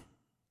 beer,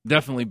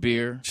 definitely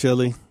beer,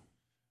 chili,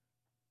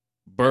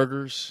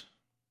 burgers.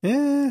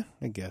 Yeah,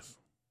 I guess.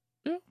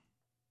 Yeah,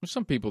 there's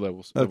some people that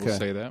will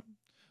say that.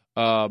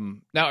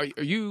 Now,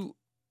 are you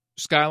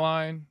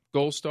Skyline,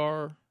 Gold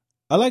Star?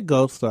 I like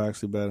Gold Star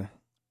actually better.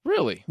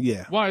 Really?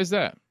 Yeah. Why is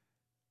that?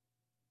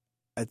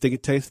 I think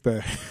it tastes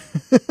better.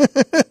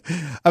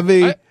 I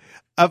mean,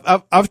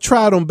 I've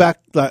tried them back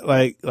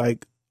like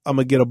I'm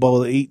gonna get a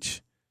bowl of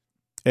each,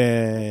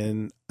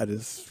 and I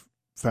just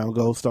found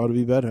Gold Star to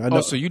be better. I know.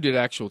 Oh, so you did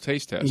actual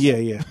taste tests?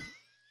 Yeah.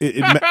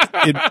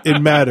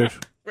 It mattered.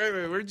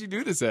 Wait, where'd you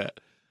do this at?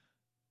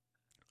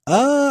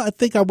 I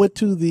think I went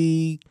to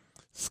the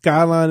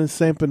Skyline in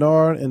St.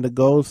 Bernard and the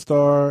Gold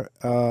Star,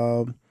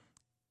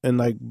 and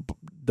like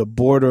the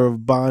border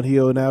of Bond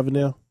Hill and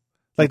Avenel,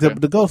 like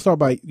the Gold Star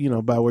by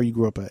where you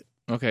grew up at.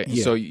 Okay,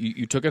 yeah. So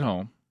you took it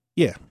home.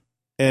 Yeah,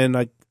 and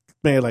like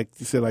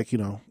you said,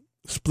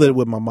 split it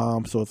with my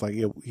mom, so it's like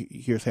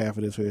here's half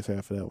of this, here's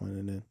half of that one,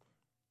 and then.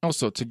 Oh,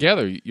 so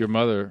together, your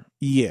mother.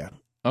 Yeah.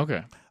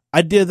 Okay.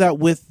 I did that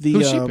with the.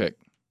 Who'd she pick?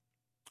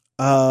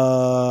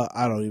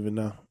 I don't even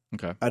know.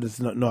 Okay. I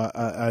just know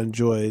I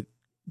enjoyed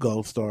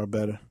Gold Star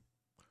better.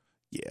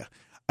 Yeah.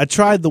 I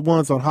tried the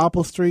ones on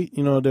Hopple Street.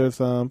 There's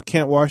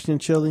Camp Washington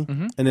chili,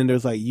 mm-hmm. and then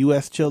there's like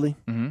U.S. chili.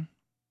 Mm-hmm.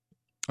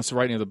 That's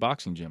right near the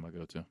boxing gym I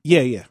go to.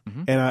 Yeah.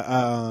 Mm-hmm.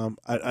 And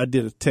I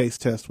did a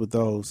taste test with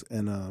those,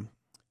 and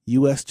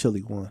U.S.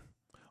 chili won.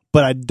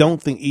 But I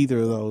don't think either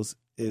of those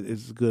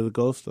is as good as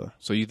Gold Star.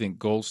 So you think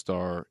Gold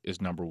Star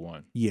is number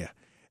one? Yeah.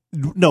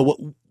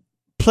 No,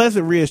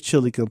 Pleasant Ridge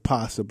chili can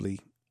possibly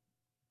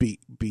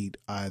beat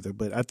either,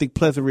 but I think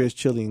Pleasant Ridge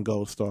chili and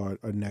Gold Star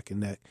are neck and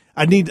neck.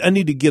 I need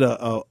to get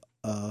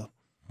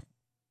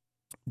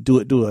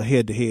do a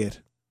head to head.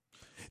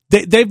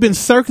 They've been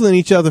circling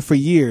each other for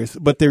years,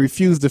 but they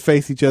refuse to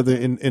face each other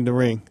in the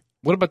ring.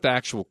 What about the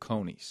actual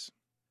conies?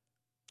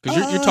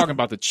 Because you're talking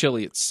about the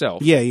chili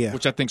itself. Yeah.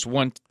 Which I think's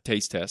one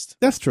taste test.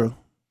 That's true.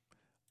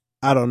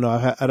 I don't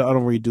know. I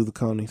don't really do the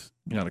conies.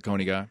 You're not a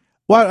coney guy?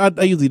 Well,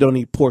 I usually don't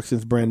eat pork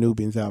since Brand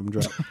Nubian's album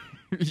dropped.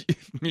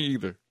 Me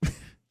either.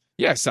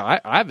 Yeah, so I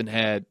haven't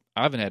had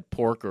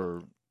pork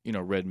or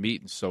red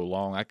meat in so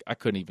long. I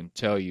couldn't even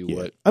tell you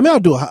what. I mean, I'll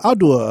do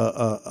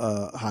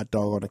a hot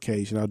dog on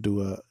occasion. I'll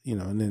do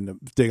and then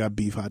they got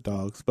beef hot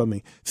dogs. But I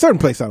mean, certain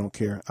places I don't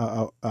care.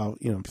 I'll what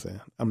I'm saying.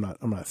 I'm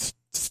not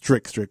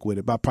strict with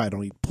it. But I probably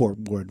don't eat pork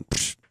more than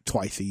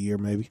twice a year,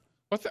 maybe.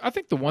 I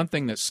think the one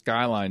thing that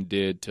Skyline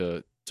did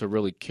to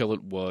really kill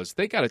it was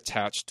they got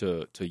attached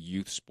to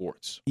youth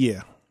sports.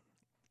 Yeah.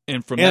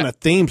 And a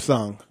theme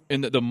song.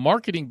 And the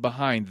marketing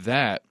behind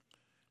that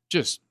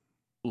just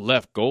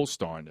left Gold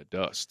Star in the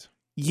dust.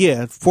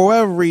 Yeah, for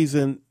whatever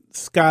reason,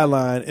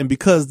 Skyline, and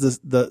because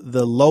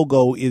the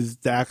logo is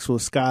the actual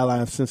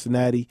Skyline of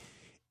Cincinnati,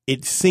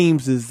 it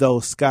seems as though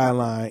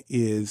Skyline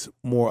is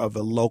more of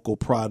a local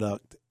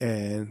product,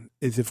 and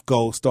as if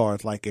Gold Star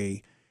is like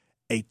a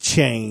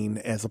chain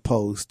as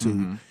opposed to.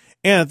 Mm-hmm.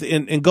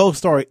 And Gold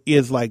Star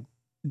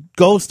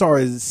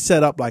is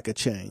set up like a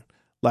chain.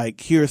 Like,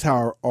 here's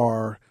how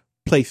our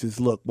places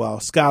look,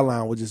 while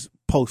Skyline would just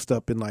post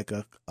up in like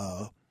a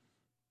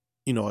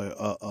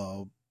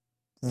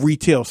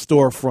retail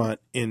storefront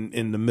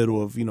in the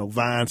middle of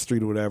Vine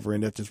Street or whatever,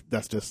 and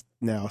that's just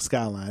now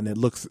Skyline. It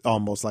looks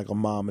almost like a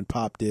mom and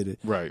pop did it,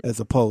 right? As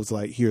opposed to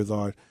like, here's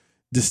our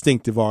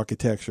distinctive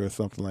architecture or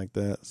something like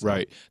that. So.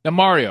 Right. Now,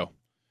 Mario,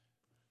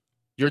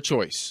 your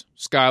choice: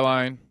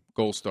 Skyline,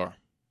 Gold Star.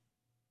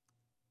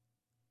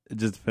 It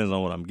just depends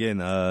on what I'm getting.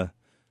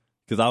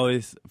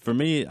 Because for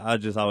me, I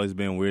just always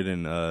been weird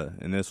in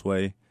this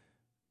way.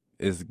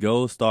 It's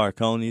Gold Star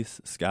conies,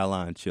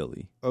 Skyline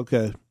chili.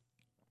 Okay.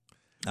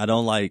 I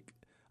don't like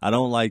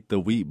the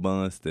wheat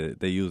buns that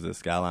they use at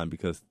Skyline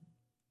because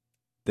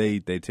they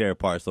tear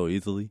apart so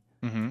easily.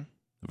 Mm-hmm.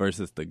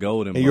 versus the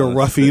golden. And you're a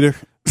rough eater.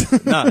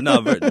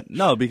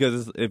 No,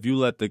 because if you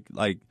let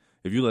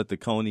the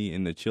coney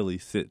and the chili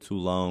sit too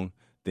long,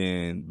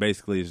 then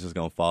basically it's just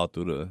gonna fall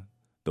through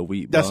the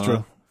wheat bun. That's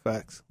true.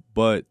 Facts.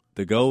 But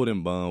the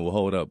golden bun will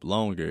hold up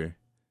longer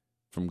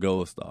from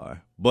Gold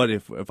Star. But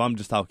if I'm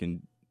just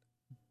talking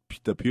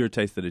the pure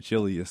taste of the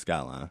chili is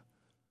Skyline.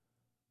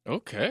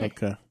 Okay.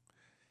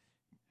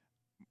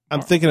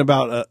 I'm thinking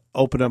about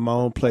opening up my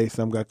own place.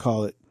 I'm gonna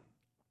call it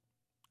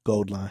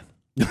Gold Line.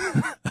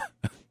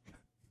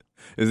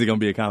 Is it gonna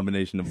be a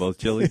combination of both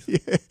chilies?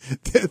 Yeah.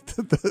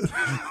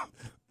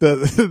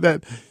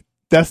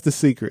 That's the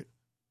secret.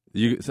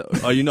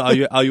 All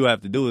you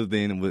have to do is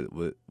then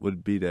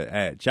would be to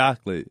add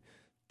chocolate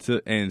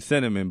and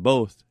cinnamon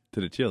both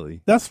to the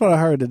chili. That's what I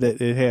heard,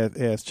 that it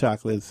has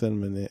chocolate,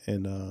 cinnamon,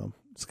 and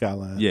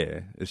Skyline.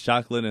 Yeah, it's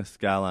chocolate and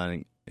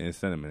Skyline and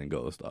cinnamon and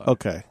Gold Star.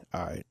 Okay,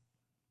 all right.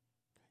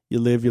 You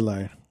live, you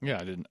learn. Yeah,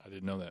 I didn't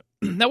know that.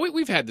 Now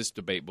we've had this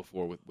debate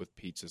before with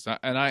pizzas,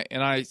 and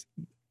I.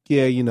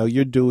 Yeah,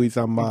 your Dewey's,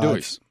 I'm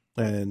Mods,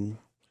 and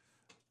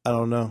I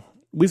don't know.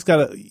 We just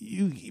gotta.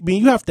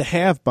 You have to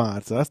have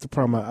Mods. So that's the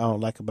problem I don't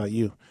like about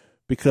you,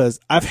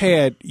 because I've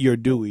had your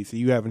Dewey's, and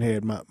you haven't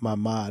had my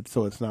Mods,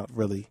 so it's not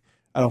really.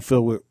 I don't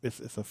feel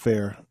it's a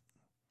fair.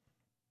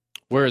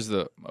 Where's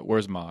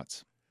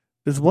Mods?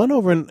 There's one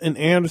over in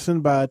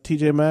Anderson by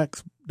TJ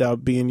Maxx that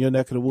would be in your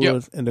neck of the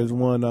woods, and there's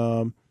one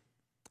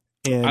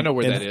I know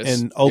where that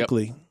is. In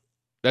Oakley. Yep.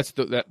 That's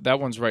that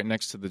one's right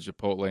next to the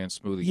Chipotle and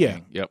Smoothie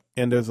King. Yep.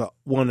 And there's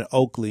one in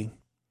Oakley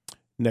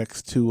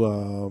next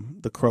to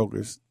the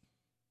Kroger's.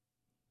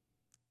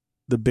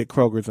 The big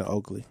Kroger's in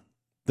Oakley.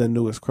 The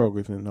newest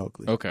Kroger's in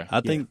Oakley. Okay.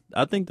 I think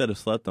that a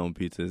slept on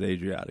pizza is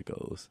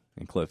Adriatico's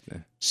in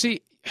Clifton.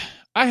 See,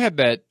 I had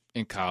that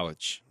in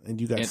college. And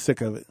you got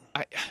sick of it.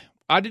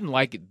 I didn't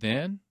like it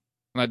then,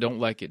 and I don't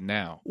like it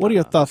now. What are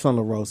your thoughts on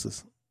La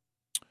Rosa's?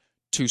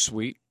 Too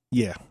sweet.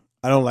 Yeah.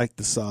 I don't like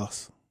the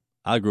sauce.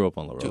 I grew up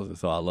on La Rosa,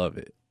 so I love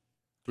it.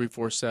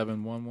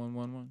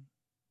 347-1111.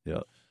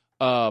 Yep.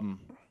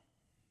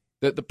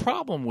 The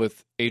problem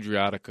with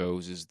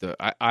Adriatico's is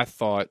I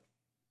thought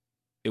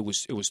it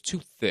was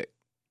too thick.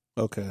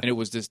 Okay. And it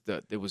was this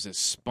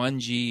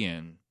spongy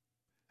and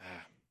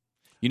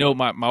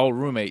my old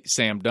roommate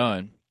Sam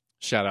Dunn,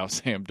 shout out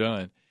Sam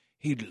Dunn,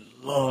 he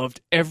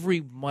loved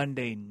every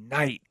Monday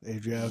night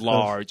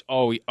large.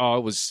 It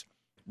was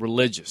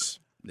religious.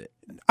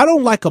 I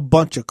don't like a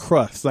bunch of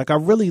crust. Like, I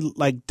really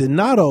like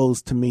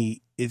Donato's. To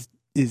me is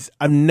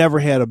I've never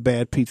had a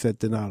bad pizza at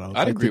Donato's.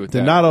 I'd agree with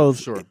that.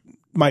 Donato's sure.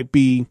 might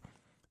be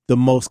the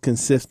most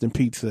consistent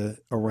pizza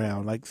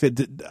around. Like I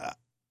said,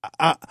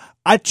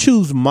 I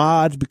choose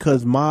Mods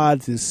because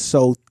Mods is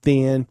so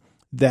thin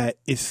that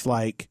it's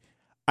like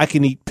I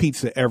can eat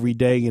pizza every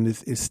day and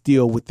it's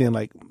still within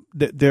like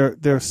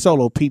their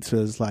solo pizza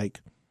is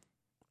like,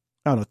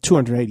 I don't know,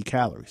 280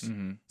 calories.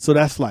 Mm-hmm. So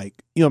that's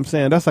like, you know what I'm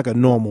saying? That's like a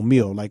normal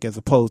meal. Like, as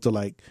opposed to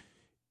like,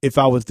 if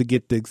I was to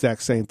get the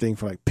exact same thing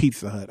for like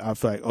Pizza Hut, I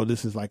feel like, oh,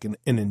 this is like an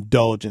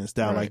indulgence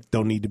that I like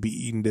don't need to be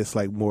eating this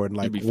like more than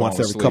like once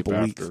every couple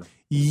weeks.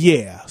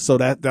 Yeah. So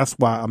that's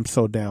why I'm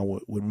so down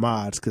with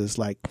Mods, because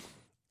like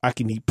I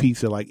can eat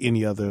pizza like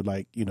any other,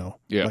 like,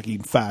 like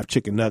eating 5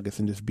 chicken nuggets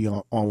and just be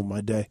on with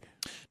my day.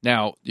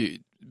 Now,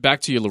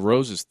 back to your La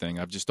Rosa's thing.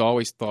 I've just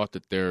always thought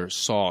that their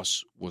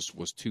sauce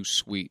was too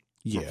sweet.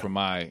 For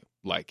my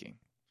liking.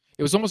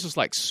 It was almost just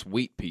like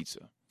sweet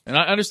pizza. And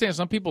I understand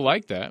some people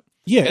like that.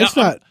 Yeah,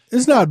 and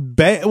it's not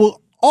bad.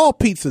 Well, all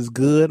pizza's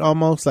good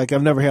almost. Like,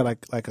 I've never had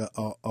like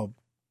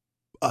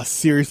a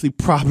seriously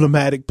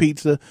problematic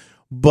pizza,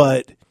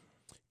 but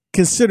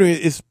considering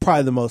it's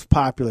probably the most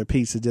popular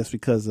pizza just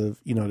because of,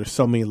 there's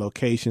so many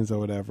locations or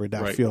whatever,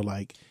 that I feel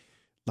like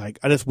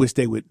I just wish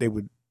they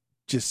would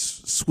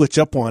just switch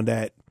up on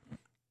that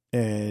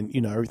and,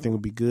 everything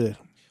would be good.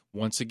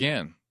 Once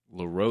again,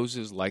 La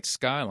Rosa's, like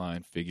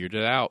Skyline, figured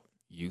it out.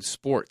 Youth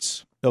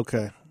sports.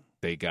 Okay.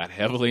 They got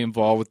heavily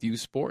involved with youth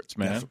sports,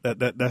 man.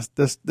 That's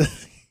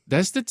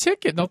the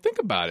ticket. No, think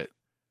about it.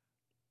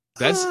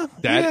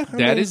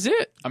 That is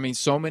it. I mean,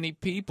 so many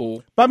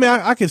people. But I mean,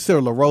 I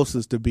consider La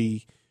Rosa's to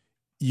be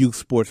youth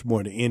sports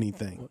more than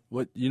anything.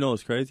 What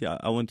what's crazy?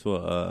 I went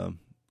to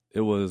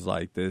it was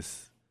like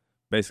this,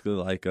 basically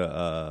like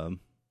a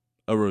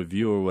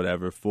review or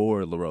whatever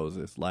for La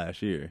Rosa's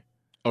last year.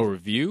 A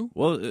review?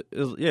 Well,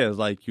 it's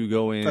like you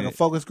go in. Like a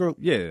focus group?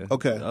 Yeah.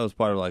 Okay. I was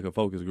part of like a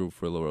focus group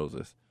for La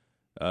Rosa's.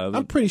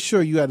 I'm pretty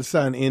sure you had to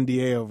sign an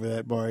NDA over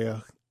that,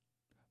 Mario.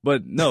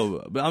 But no,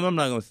 I'm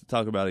not going to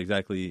talk about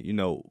exactly,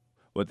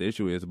 what the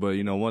issue is. But,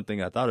 one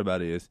thing I thought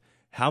about is,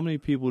 how many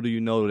people do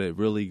you know that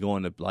really go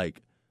into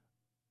like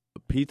a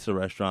pizza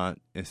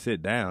restaurant and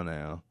sit down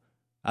now?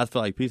 I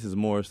feel like pizza is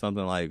more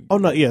something like. Oh,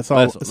 no, yeah, it's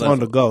on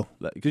the go.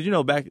 Because,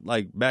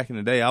 back in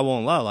the day, I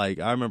won't lie. Like,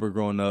 I remember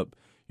growing up,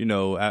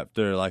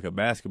 after like a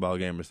basketball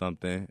game or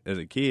something as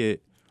a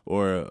kid,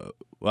 or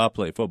I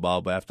played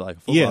football, but after like a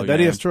football game, that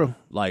is true.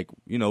 Like,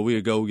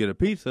 we'd go get a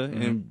pizza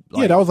and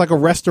that was like a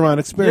restaurant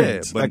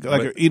experience. Yeah,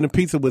 but eating a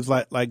pizza was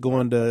like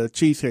going to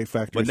Cheesecake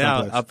Factory. But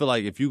now I feel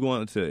like if you go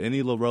into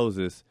any La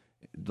Rosa's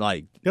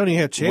like they don't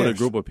even have chairs with a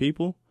group of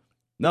people.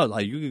 No,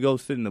 like you could go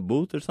sit in the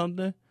booth or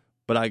something.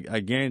 But I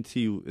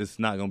guarantee you, it's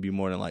not gonna be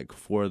more than like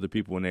 4 other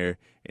people in there,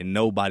 and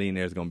nobody in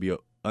there is gonna be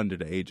under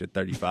the age of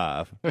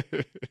 35.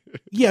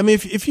 Yeah, I mean,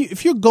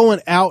 if you're going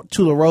out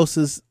to La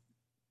Rosa's,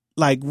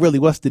 like, really,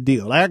 what's the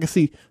deal? Like, I can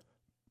see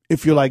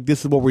if you're like,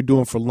 this is what we're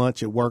doing for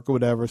lunch at work or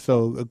whatever,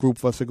 so a group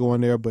of us are going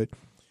there. But,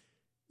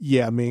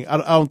 yeah, I mean, I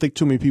don't think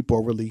too many people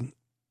are really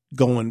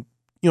going,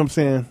 you know what I'm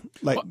saying?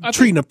 Like,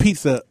 treating a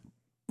pizzeria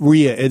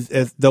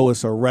as though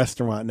it's a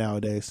restaurant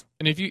nowadays.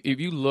 And if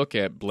you look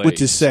at Blaze,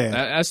 which is sad.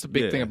 That's the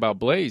big thing about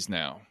Blaze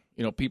now.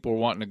 You know, people are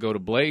wanting to go to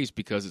Blaze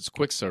because it's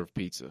quick serve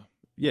pizza.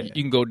 Yeah,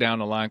 you can go down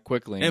the line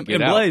quickly and get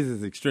out. And Blaze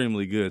is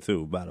extremely good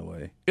too, by the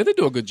way. Yeah, they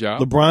do a good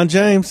job. LeBron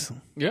James.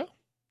 Yeah,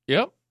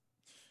 yep.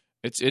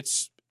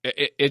 It's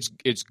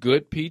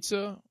good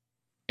pizza,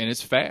 and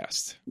it's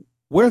fast.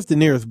 Where's the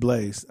nearest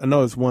Blaze? I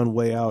know it's one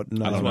way out in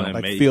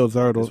like Fields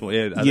Erdel.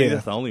 I think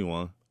that's the only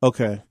one.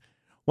 Okay.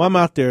 Well, I'm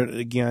out there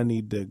again. I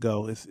need to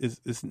go.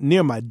 It's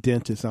near my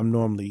dentist. I'm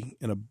normally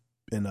in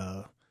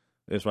a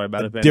it's right by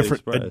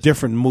a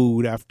different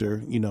mood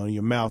after, you know,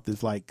 your mouth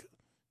is like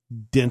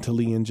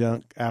dentally in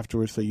junk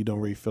afterwards, so you don't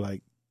really feel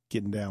like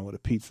getting down with a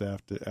pizza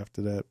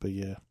after that. But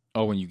yeah.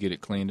 Oh, when you get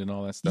it cleaned and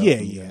all that stuff. Yeah.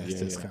 It's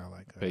just kind of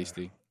like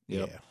pasty.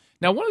 Yep. Yeah.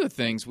 Now, one of the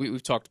things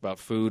we've talked about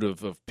food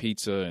of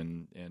pizza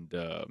and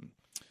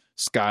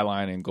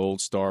Skyline and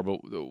Gold Star,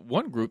 but the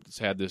one group that's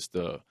had this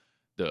the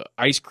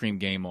ice cream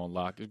game on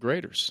lock is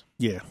Graders.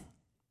 Yeah.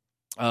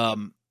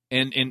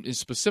 And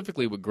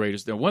specifically with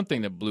Graders, the one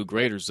thing that blew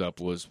Graders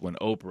up was when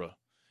Oprah.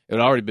 It had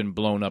already been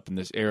blown up in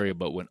this area,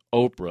 but when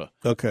Oprah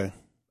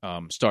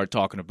started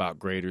talking about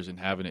Graders and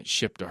having it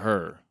shipped to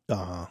her,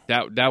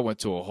 that went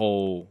to a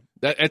whole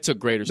that took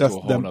Graders to a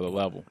whole nother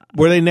level.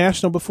 Were they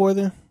national before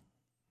then?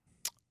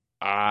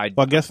 I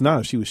guess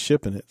not. She was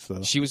shipping it,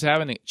 so she was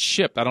having it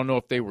shipped. I don't know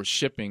if they were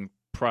shipping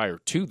prior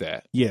to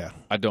that. Yeah,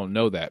 I don't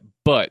know that,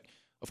 but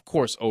of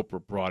course,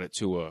 Oprah brought it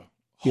to a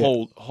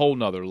whole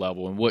nother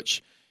level in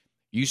which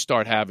you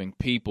start having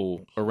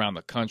people around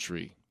the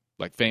country,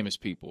 like famous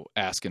people,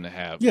 asking to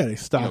have they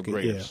stock it.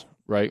 Graders,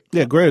 right?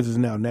 Yeah, Graders is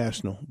now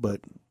national,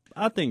 but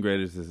I think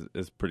Graders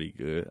is pretty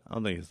good. I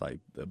don't think it's like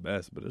the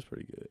best, but it's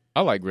pretty good.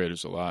 I like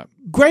Graders a lot.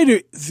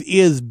 Graders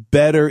is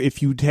better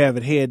if you have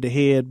it head to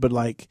head, but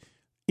like,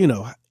 you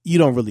know, you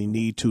don't really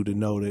need to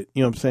know that.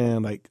 You know what I'm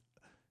saying?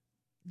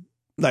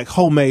 Like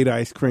homemade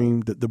ice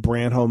cream, the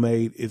brand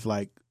Homemade is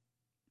like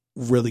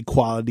really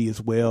quality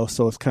as well.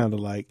 So it's kind of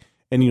like,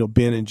 and you know,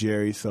 Ben and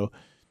Jerry's. So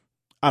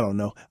I don't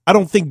know. I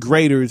don't think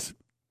Graders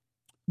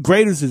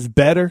is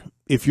better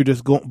if you're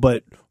just going,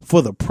 but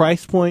for the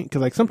price point,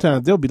 because like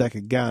sometimes there'll be like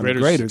a guy in the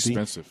Graders.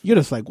 Expensive. You're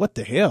just like, what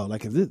the hell?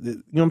 Like, is it, you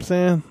know what I'm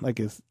saying? Like,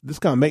 is this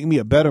gonna make me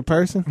a better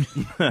person?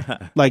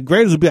 Like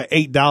Graders would be like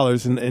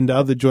 $8, and the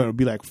other joint would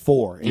be like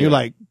 $4, and you're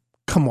like,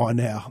 come on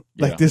now,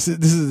 like this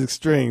is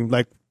extreme.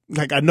 Like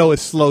I know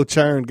it's slow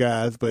churn,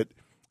 guys, but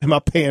am I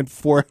paying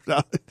 $4?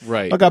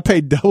 Right. I got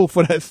paid double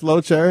for that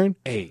slow churn.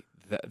 Hey,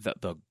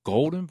 the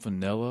golden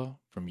vanilla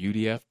from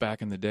UDF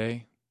back in the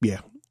day.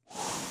 Yeah.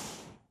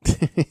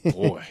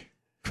 Boy.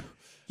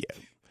 Yeah.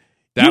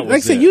 That like I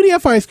said,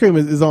 UDF ice cream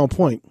is on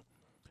point.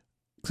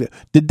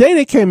 The day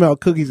they came out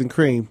cookies and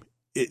cream,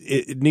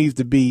 it needs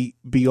to be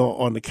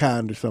on the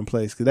calendar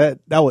someplace, because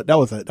that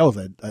was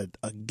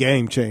a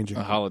game changer.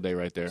 A holiday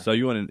right there. So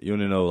you want to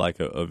know like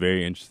a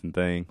very interesting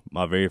thing?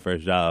 My very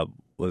first job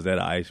was at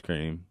an ice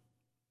cream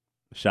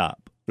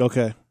shop.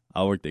 Okay.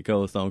 I worked at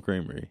Cold Stone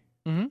Creamery.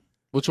 Mm-hmm.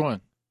 Which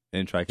one?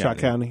 In Tri-County.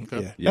 Tri-County.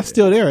 Okay. Yeah. That's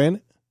still there, ain't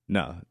it?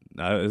 No,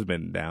 it's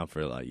been down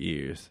for like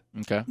years.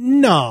 Okay.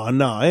 No,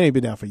 it ain't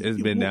been down for years.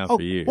 It's been down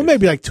for years. Well,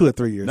 maybe like 2 or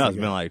 3 years. No, it's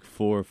been like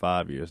 4 or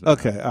 5 years now.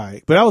 Okay, all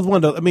right. But I was one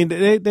of those, I mean,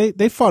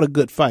 they fought a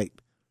good fight.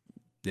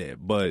 Yeah,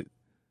 but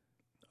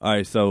all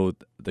right, so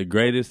the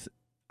greatest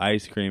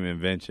ice cream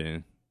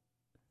invention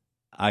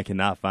I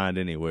cannot find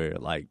anywhere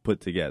like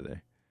put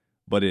together.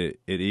 But it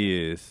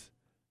is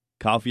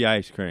coffee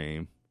ice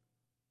cream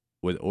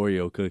with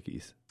Oreo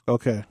cookies.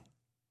 Okay.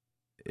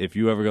 If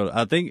you ever go,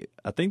 I think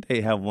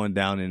they have one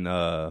down in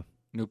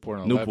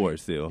Newport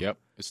still. Yep,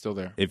 it's still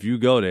there. If you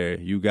go there,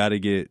 you got to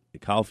get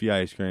coffee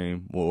ice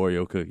cream with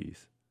Oreo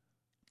cookies.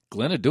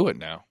 Glenn would do it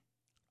now.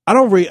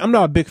 I'm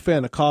not a big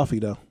fan of coffee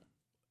though.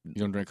 You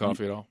don't drink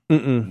coffee at all?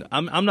 Mm-mm.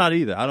 I'm not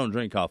either. I don't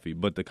drink coffee,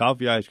 but the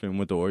coffee ice cream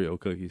with the Oreo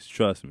cookies,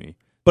 trust me.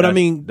 But I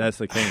mean,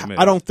 that's a king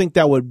mix. I don't think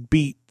that would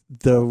beat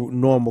the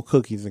normal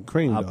cookies and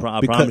cream. Though,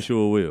 I promise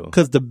you it will.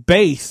 Because the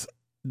base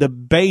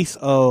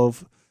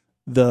of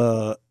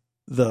the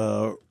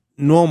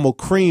normal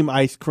cream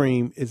ice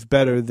cream is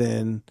better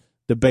than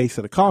the base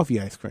of the coffee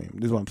ice cream.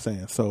 This is what I'm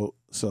saying. So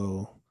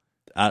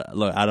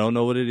I don't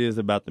know what it is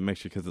about the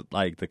mixture, because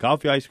like the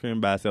coffee ice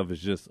cream by itself is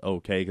just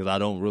okay, because I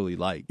don't really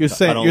like.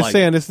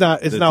 Saying it's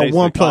not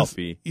 1 plus.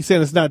 Coffee. You're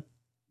saying it's not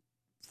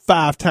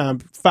 5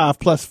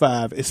 plus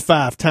 5. It's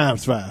 5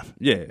 times 5.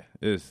 Yeah,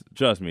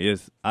 trust me.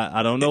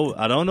 I don't know.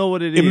 I don't know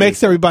what it is. It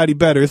makes everybody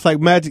better. It's like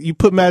Magic. You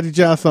put Magic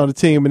Johnson on the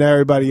team, and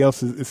everybody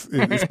else is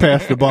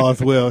past the ball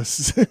as well.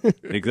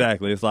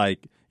 Exactly. It's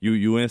like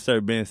You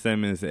insert Ben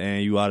Simmons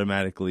and you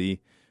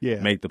automatically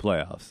make the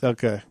playoffs.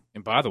 Okay.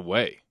 And by the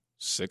way,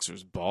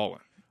 Sixers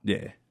balling.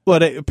 Yeah. Well,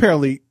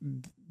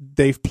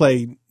 they've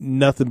played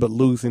nothing but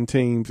losing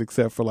teams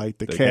except for like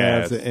the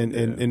Cavs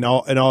and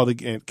all the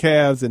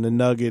Cavs and the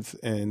Nuggets,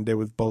 and they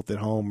was both at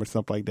home or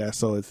something like that.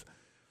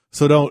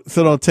 So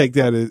don't take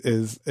that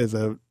as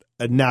a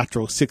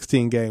natural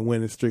 16-game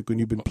winning streak when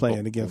you've been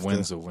playing against them.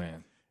 Win's a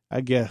win,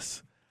 I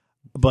guess.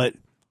 But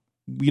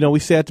we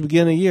said at the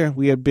beginning of the year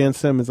we had Ben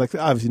Simmons. Like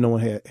obviously no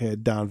one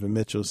had Donovan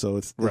Mitchell, so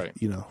it's right.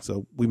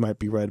 So we might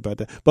be right about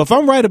that. But if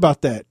I'm right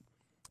about that,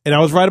 and I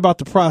was right about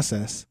the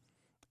process.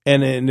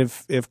 And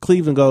if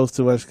Cleveland goes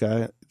to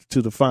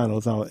the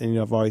finals, and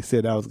I've already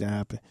said that was going to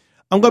happen,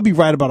 I'm going to be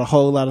right about a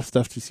whole lot of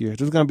stuff this year.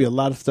 There's going to be a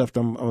lot of stuff that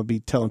I'm going to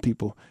be telling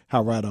people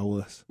how right I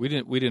was. We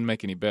didn't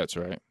make any bets,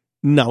 right?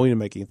 No, we didn't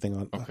make anything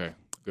on. Okay,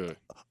 good.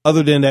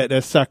 Other than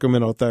that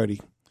Sacramento 30.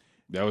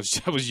 That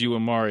was you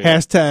and Mario.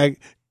 Hashtag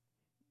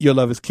your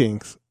love is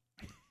kings.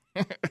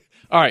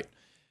 All right,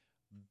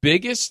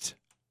 biggest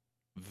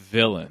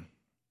villain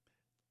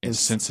in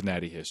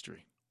Cincinnati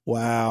history.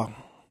 Wow,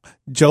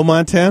 Joe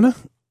Montana.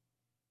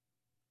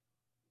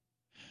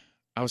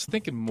 I was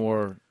thinking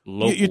more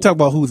local. You're talking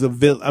about who's a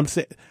villain.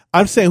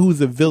 I'm saying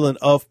who's a villain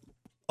of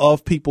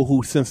people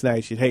who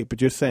Cincinnati should hate, but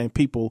you're saying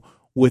people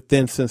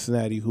within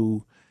Cincinnati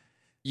who.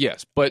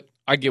 Yes, but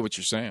I get what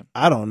you're saying.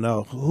 I don't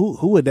know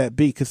who would that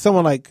be? Because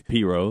someone like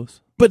Pete Rose.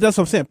 But that's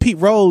what I'm saying. Pete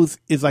Rose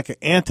is like an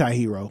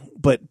anti-hero,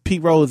 but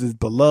Pete Rose is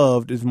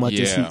beloved as much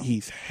as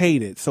he's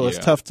hated. So it's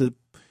tough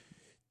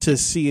to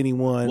see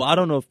anyone. Well, I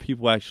don't know if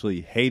people actually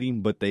hate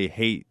him, but they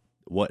hate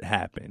what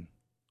happened.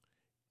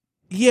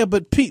 Yeah,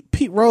 but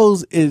Pete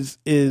Rose is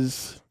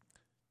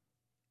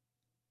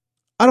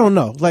I don't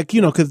know, like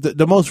because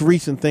the most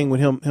recent thing with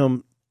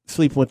him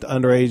sleeping with the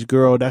underage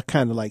girl, that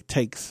kind of like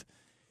takes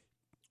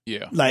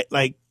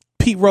like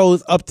Pete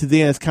Rose up to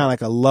then is kind of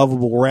like a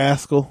lovable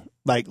rascal,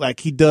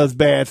 like he does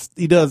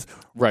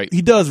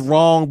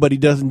wrong, but he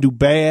doesn't do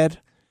bad.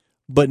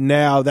 But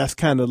now that's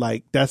kind of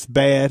like that's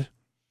bad.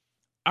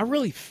 I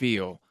really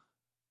feel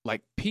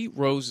like Pete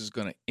Rose is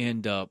going to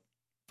end up.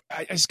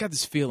 I just got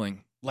this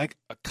feeling. Like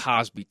a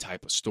Cosby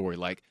type of story.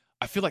 Like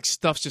I feel like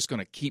stuff's just going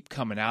to keep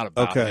coming out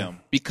about him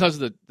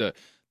because of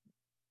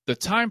the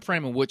time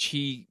frame in which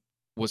he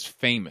was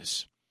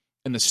famous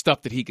and the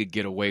stuff that he could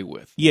get away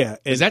with. Yeah,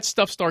 as that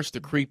stuff starts to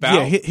creep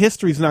out. Yeah,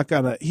 he's not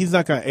gonna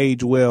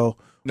age well.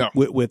 No.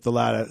 with a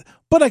lot of.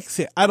 But like I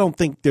said, I don't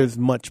think there's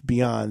much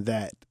beyond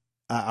that.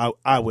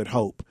 I would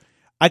hope.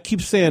 I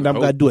keep saying I'm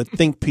gonna do a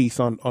think piece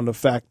on the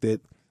fact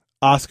that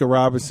Oscar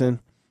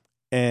Robertson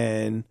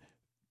and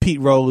Pete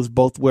Rose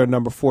both wear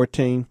number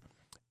 14,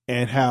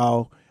 and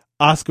how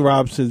Oscar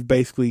Robertson's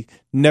basically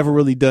never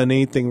really done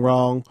anything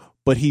wrong,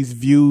 but he's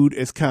viewed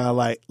as kind of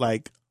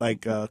like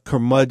a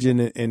curmudgeon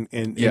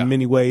in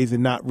many ways,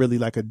 and not really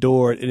like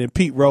adored. And then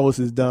Pete Rose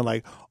has done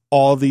like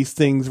all these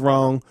things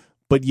wrong,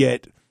 but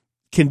yet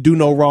can do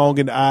no wrong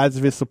in the eyes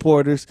of his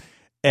supporters.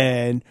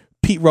 And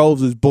Pete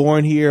Rose was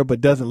born here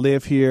but doesn't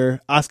live here.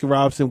 Oscar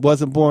Robertson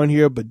wasn't born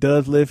here but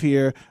does live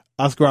here.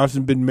 Oscar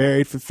Robertson been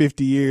married for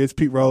 50 years.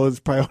 Pete Rose is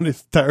probably on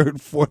his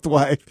third, fourth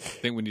wife. I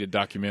think we need a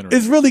documentary.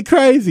 It's really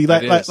crazy. I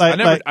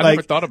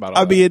never thought about it.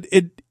 I mean,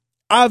 it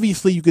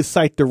obviously you could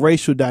cite the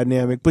racial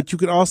dynamic, but you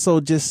could also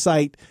just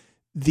cite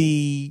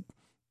the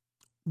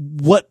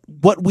what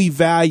we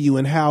value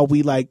and how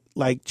we like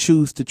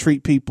choose to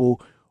treat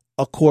people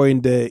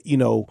according to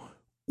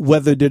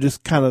whether they're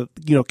just kind of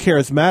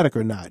charismatic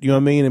or not. You know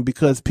what I mean? And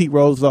because Pete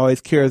Rose is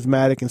always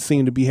charismatic and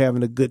seemed to be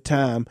having a good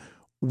time,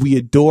 we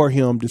adore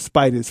him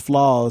despite his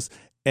flaws.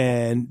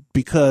 And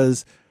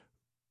because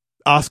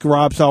Oscar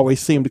Robertson always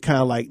seemed to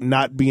kind of like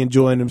not be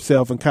enjoying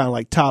himself and kind of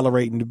like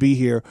tolerating to be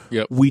here,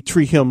 we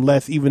treat him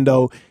less, even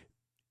though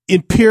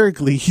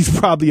empirically he's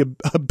probably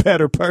a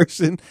better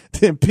person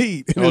than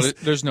Pete.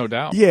 There's no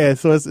doubt. Yeah,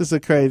 so it's a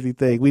crazy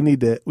thing. We need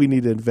to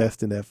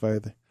invest in that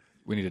further.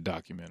 We need a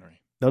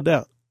documentary. No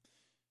doubt.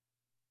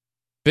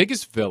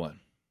 Biggest villain,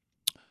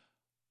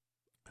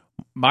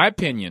 my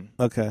opinion,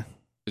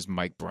 is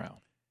Mike Brown.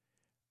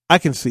 I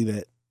can see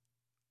that.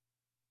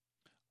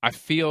 I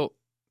feel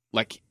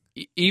like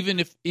even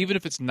if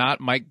it's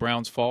not Mike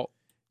Brown's fault,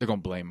 they're gonna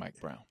blame Mike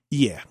Brown.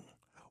 Yeah.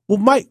 Well,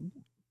 Mike,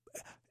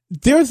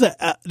 there's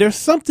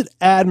something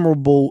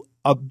admirable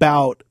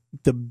about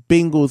the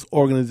Bengals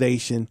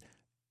organization,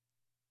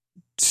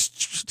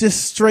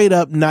 just straight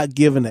up not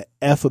giving a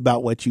F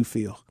about what you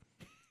feel.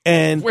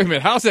 And wait a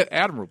minute, how's that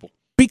admirable?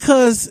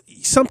 Because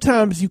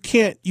sometimes you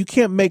can't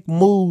make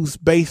moves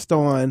based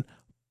on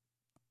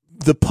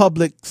the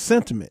public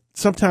sentiment.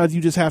 Sometimes you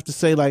just have to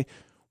say, like,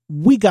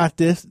 we got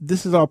this.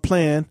 This is our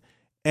plan.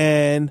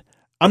 And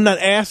I'm not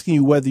asking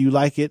you whether you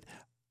like it.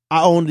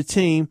 I own the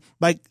team.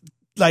 Like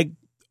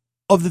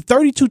of the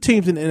 32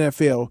 teams in the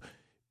NFL,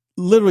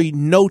 literally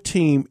no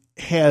team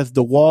has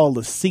the wall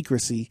of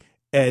secrecy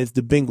as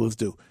the Bengals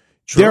do.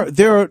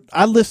 True.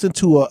 I listened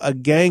to a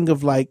gang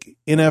of like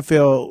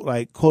NFL,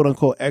 like quote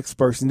unquote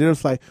experts, and they're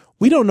just like,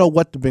 we don't know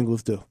what the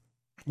Bengals do.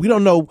 We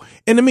don't know.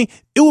 And I mean,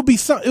 it would be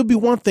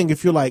one thing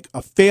if you're like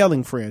a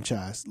failing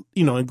franchise,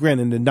 and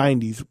granted in the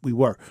 90s we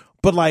were.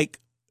 But like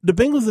the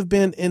Bengals have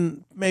been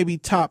in maybe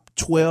top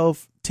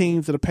 12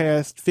 teams of the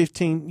past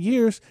 15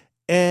 years,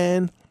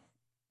 and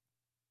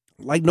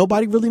like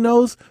nobody really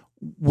knows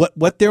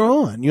what they're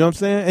on. You know what I'm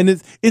saying?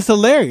 And it's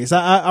hilarious.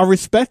 I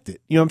respect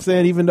it. You know what I'm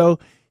saying? Even though,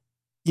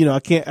 I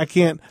can't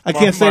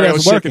say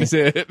that's working. His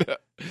head.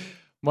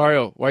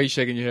 Mario, why are you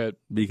shaking your head?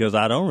 Because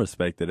I don't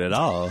respect it at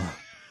all.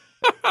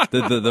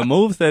 the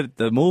moves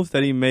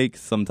that he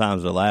makes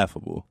sometimes are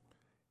laughable.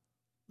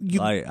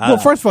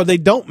 First of all, they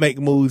don't make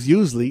moves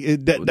usually.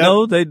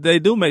 No, they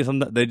do make some.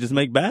 They just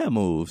make bad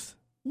moves.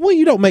 Well,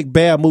 you don't make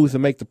bad moves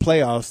and make the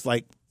playoffs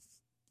like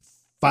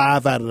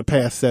 5 out of the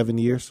past 7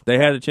 years. They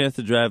had a chance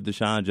to draft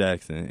Deshaun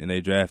Jackson, and they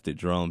drafted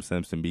Jerome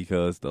Simpson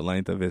because the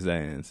length of his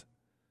hands.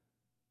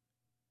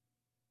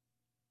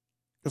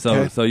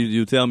 Okay. So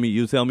you tell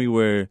me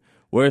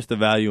where's the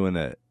value in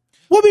that?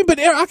 Well, I mean, but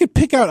I could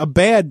pick out a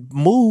bad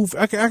move.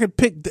 I could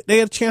pick. They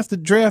had a chance to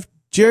draft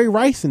Jerry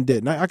Rice and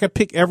didn't. I could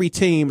pick every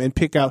team and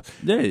pick out.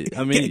 Yeah,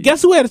 I mean,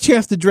 guess who had a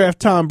chance to draft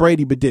Tom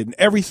Brady but didn't?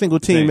 Every single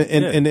team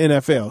in the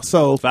NFL.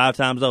 So 5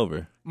 times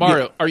over.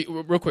 Mario, are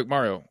you real quick?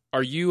 Mario,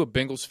 are you a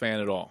Bengals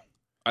fan at all?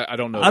 I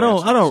don't know. I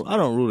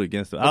don't root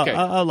against them. Okay.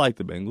 I like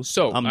the Bengals.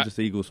 So I'm just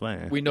an Eagles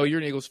fan. We know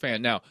you're an Eagles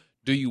fan. Now,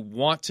 do you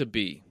want to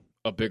be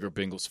a bigger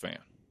Bengals fan?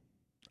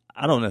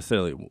 I don't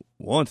necessarily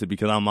want to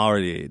because I'm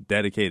already a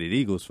dedicated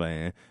Eagles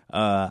fan.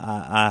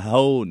 I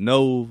hold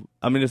no.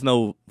 I mean, there's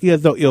no. He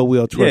has no ill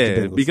will towards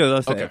the Bengals.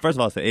 Because first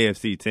of all, it's an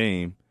AFC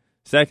team.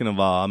 Second of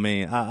all, I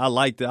mean, I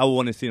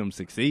want to see them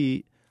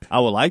succeed. I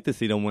would like to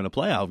see them win a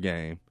playoff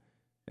game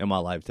in my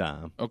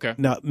lifetime. Okay.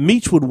 Now,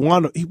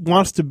 Meach he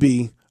wants to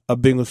be a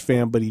Bengals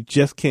fan, but he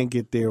just can't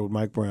get there with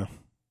Mike Brown.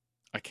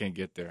 I can't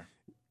get there.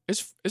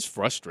 It's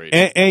frustrating.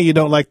 And you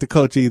don't like the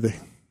coach either.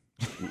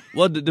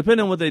 Well,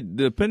 depending on what they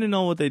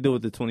do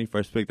with the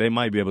 21st pick, they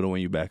might be able to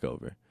win you back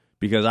over.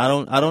 Because I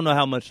don't know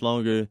how much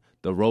longer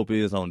the rope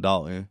is on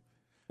Dalton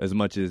as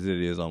much as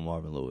it is on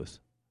Marvin Lewis.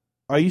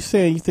 Are you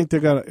saying you think they're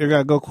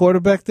gonna go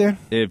quarterback there?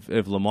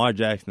 If Lamar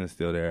Jackson is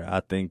still there,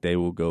 I think they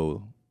will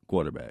go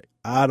quarterback.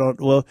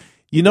 Well,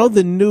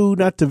 the new,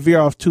 not to veer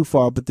off too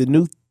far, but the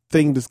new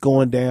thing that's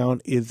going down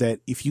is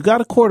that if you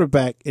got a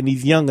quarterback and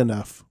he's young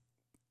enough,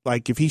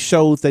 like if he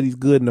shows that he's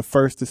good in the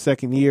first or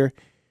second year,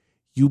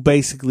 you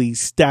basically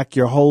stack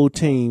your whole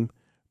team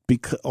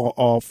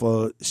off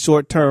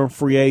short-term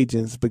free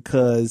agents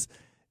because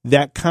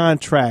that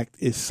contract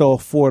is so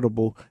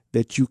affordable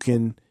that you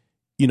can,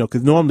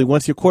 because normally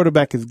once your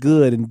quarterback is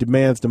good and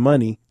demands the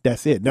money,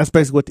 that's it. And that's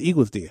basically what the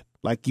Eagles did.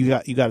 Like you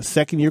got a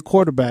second-year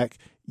quarterback,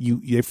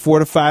 you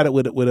fortified it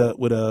with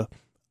a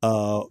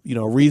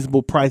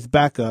reasonable price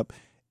backup,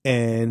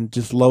 and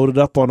just loaded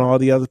up on all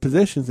the other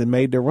positions and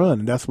made their run.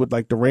 And that's what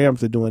like the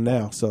Rams are doing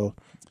now. So.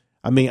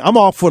 I mean, I'm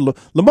all for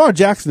Lamar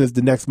Jackson is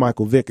the next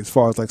Michael Vick as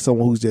far as like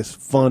someone who's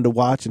just fun to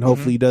watch and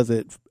hopefully he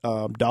doesn't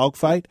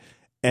dogfight.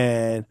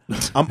 And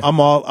I'm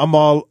all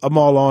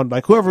on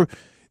like whoever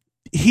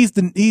he's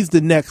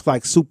the next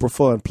like super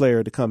fun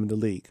player to come in the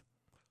league.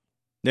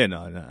 Yeah,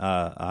 no,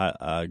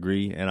 I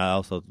agree, and I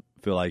also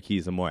feel like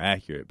he's a more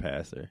accurate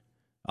passer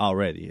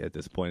already at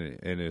this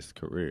point in his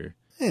career.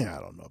 Yeah,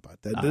 I don't know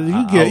about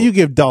that. You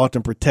give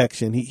Dalton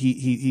protection.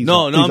 He's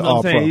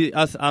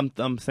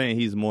I'm saying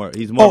he's more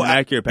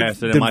accurate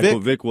passer than Michael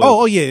Vick was.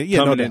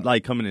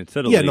 Coming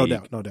into the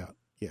league. No doubt.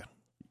 Yeah.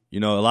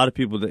 A lot of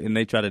people and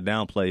they try to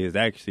downplay his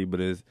accuracy,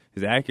 but his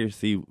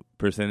accuracy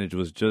percentage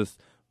was just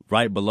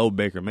right below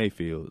Baker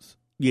Mayfield's.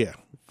 Yeah.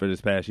 For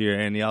this past year,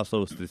 and he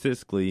also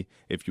statistically,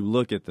 if you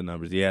look at the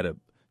numbers, he had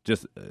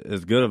just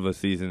as good of a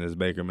season as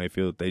Baker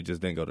Mayfield. They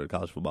just didn't go to the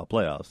college football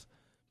playoffs.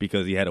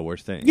 Because he had a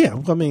worse thing. Yeah,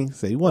 I mean,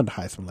 he won the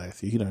Heisman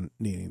last year. He doesn't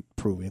need to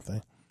prove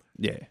anything.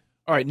 Yeah.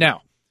 All right,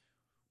 now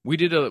we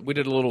did a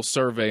little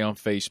survey on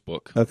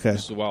Facebook. Okay.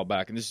 This is a while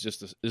back, and this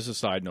is a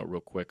side note,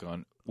 real quick.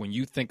 On when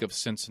you think of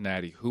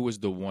Cincinnati, who is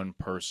the one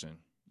person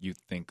you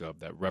think of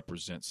that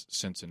represents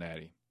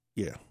Cincinnati?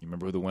 Yeah. You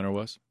remember who the winner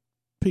was?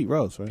 Pete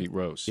Rose, right? Pete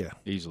Rose. Yeah,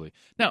 easily.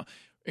 Now,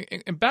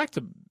 and back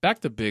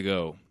to Big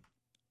O,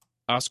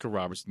 Oscar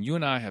Robertson. You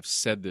and I have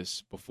said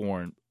this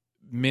before, and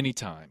many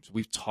times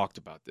we've talked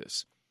about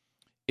this.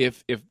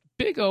 If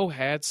Big O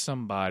had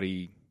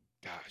somebody,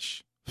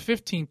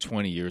 15,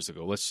 20 years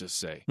ago, let's just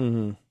say,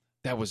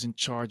 that was in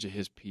charge of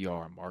his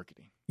PR and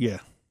marketing. Yeah.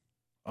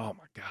 Oh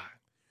my God.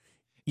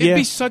 It'd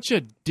be such a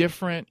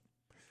different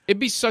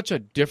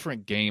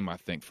game, I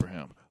think, for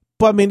him.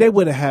 But I mean, they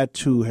would have had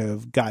to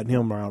have gotten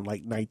him around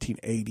like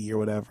 1980 or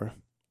whatever.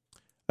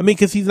 I mean,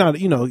 because he's not,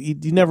 he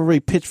never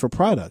really pitched for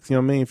products. You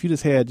know what I mean? If you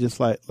just had just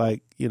like.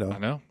 I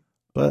know.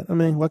 But I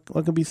mean, what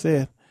can be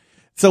said?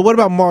 So what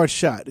about Mars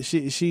Schott?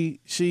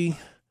 She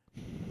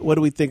what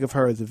do we think of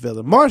her as a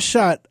villain? Mars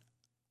Schott,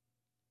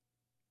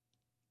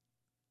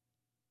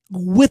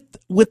 with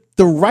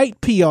the right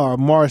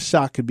PR, Mars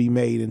Schott could be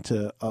made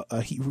into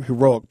a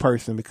heroic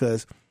person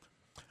because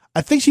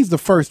I think she's the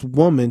first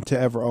woman to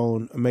ever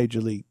own a Major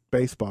League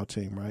Baseball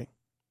team, right?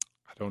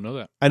 Don't know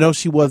that. I know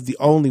she was the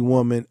only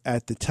woman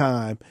at the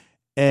time,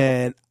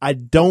 and I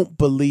don't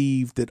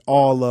believe that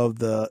all of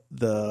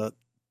the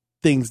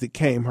things that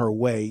came her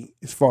way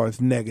as far as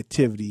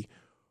negativity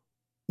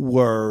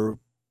were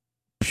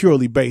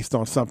purely based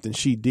on something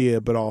she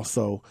did, but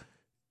also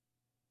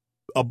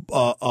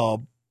a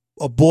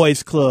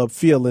boys club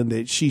feeling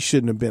that she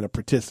shouldn't have been a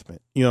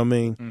participant. You know what I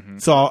mean? Mm-hmm.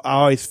 So I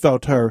always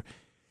felt her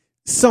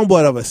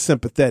somewhat of a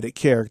sympathetic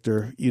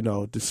character, you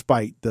know,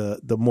 despite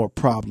the more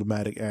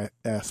problematic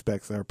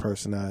aspects of her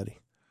personality.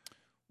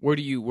 Where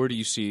do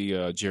you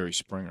see Jerry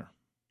Springer?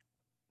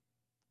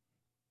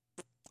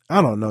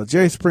 I don't know.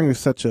 Jerry Springer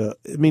is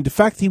the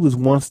fact he was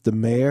once the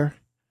mayor,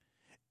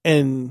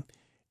 and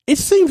it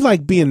seems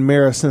like being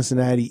mayor of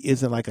Cincinnati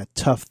isn't like a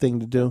tough thing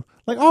to do.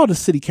 Like all the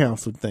city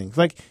council things.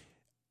 Like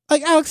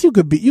Alex, you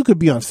could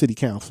be on city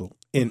council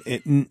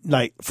and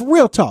like, for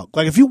real talk.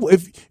 Like if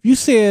you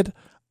said,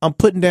 I'm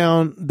putting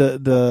down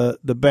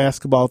the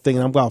basketball thing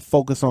and I'm going to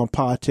focus on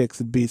politics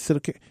and be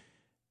city.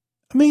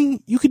 I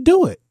mean, you could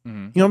do it. Mm-hmm.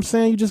 You know what I'm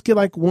saying? You just get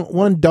like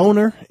one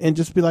donor and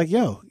just be like,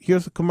 yo,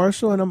 here's a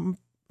commercial. And I'm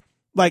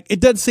like, it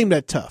doesn't seem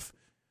that tough.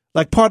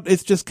 Like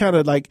it's just kind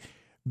of like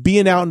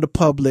being out in the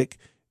public,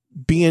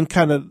 being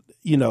kind of,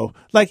 you know,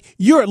 like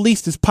you're at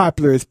least as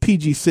popular as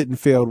PG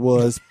Sittenfeld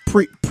was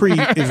pre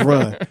his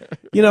run.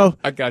 You know,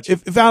 I got you.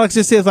 If Alex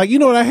just says like, you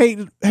know what I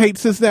hate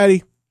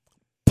Cincinnati?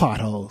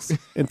 Potholes.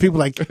 And people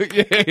like,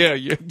 yeah.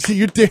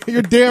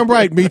 You're damn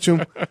right,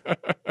 Meacham.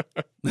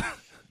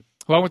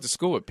 Well, I went to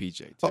school with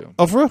PJ too.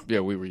 Oh, for real?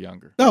 Yeah, we were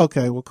younger. Oh,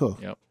 okay. Well, cool.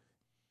 Yep.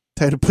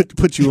 Had to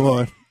put you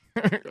on.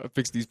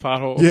 Fix these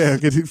potholes. Yeah,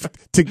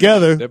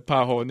 together. That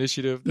pothole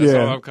initiative. That's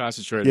all I'm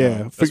concentrating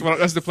on.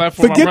 That's the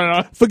platform I'm running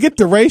on. Forget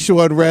the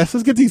racial unrest.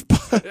 Let's get these.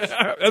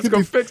 That's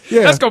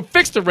gonna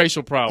fix the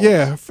racial problem.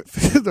 Yeah,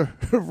 the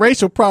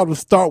racial problems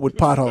start with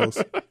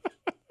potholes.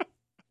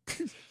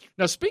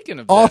 Now, speaking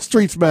of all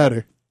streets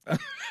matter.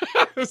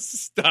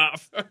 Stop.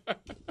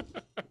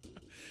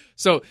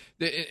 So,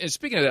 and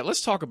speaking of that,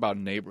 let's talk about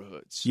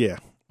neighborhoods. Yeah,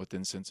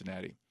 within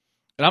Cincinnati.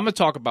 And I'm going to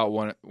talk about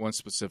one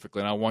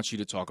specifically, and I want you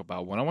to talk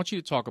about one. I want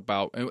you to talk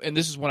about, and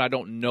this is one I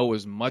don't know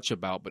as much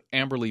about, but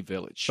Amberley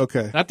Village.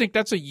 Okay. And I think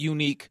that's a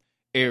unique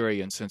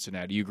area in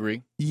Cincinnati. You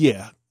agree?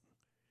 Yeah.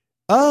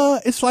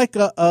 It's like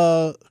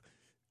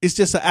it's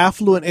just an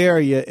affluent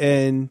area,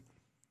 and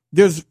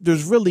there's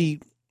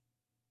really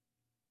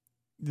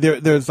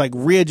there's like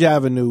Ridge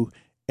Avenue,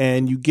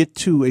 and you get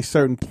to a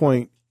certain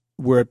point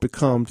where it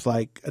becomes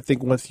like, I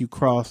think once you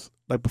cross,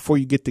 like before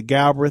you get to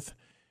Galbraith,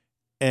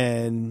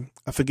 and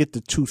I forget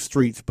the two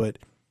streets, but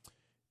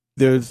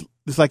it's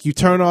like you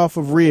turn off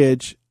of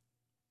Ridge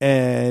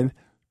and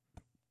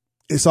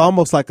it's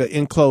almost like an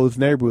enclosed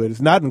neighborhood. It's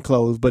not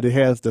enclosed, but it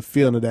has the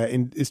feeling of that.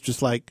 And it's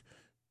just like,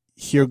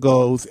 here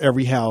goes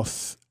every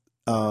house,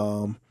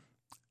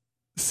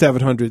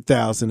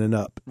 700,000 and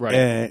up. Right.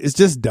 And it's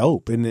just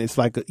dope. And it's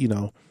like, you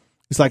know,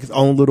 it's like its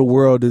own little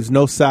world. There's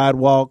no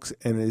sidewalks,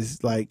 and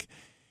it's like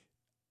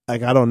I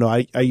don't know.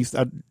 I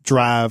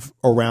drive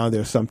around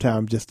there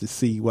sometimes just to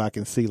see what I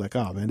can see. Like,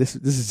 oh man, this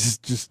is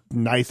just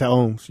nice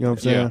homes. You know what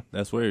I'm saying? Yeah,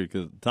 that's weird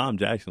because Tom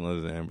Jackson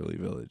lives in Amberley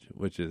Village,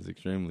 which is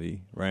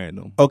extremely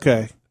random.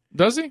 Okay,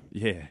 does he?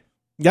 Yeah,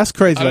 that's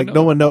crazy. Like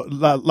no one know.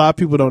 A lot of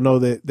people don't know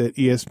that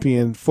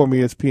ESPN, former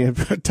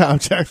ESPN, Tom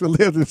Jackson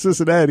lives in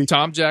Cincinnati.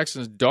 Tom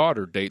Jackson's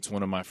daughter dates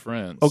one of my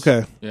friends.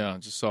 Okay, yeah, I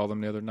just saw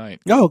them the other night.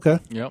 Oh, okay.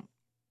 Yep.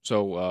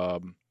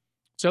 So,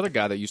 this other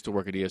guy that used to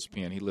work at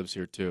ESPN, he lives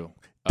here too.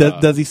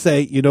 Does he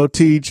say, you know,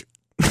 Teej?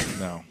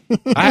 No,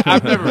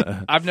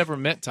 I've never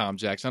met Tom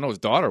Jackson. I know his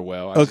daughter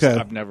well.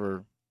 I've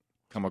never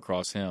come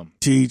across him.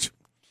 Teej,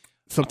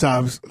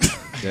 sometimes.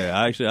 Yeah,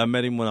 I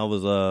met him when I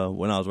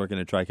was working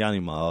at Tri-County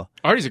Mall.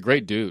 Artie's a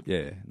great dude.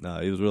 Yeah, no,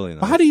 he was really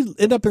nice. How did he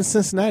end up in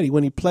Cincinnati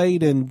when he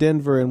played in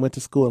Denver and went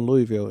to school in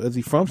Louisville? Is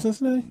he from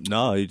Cincinnati?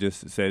 No, he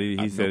just said he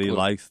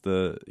likes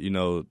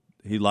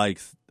he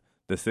likes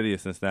the city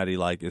of Cincinnati.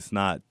 Like, it's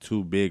not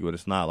too big, but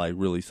it's not like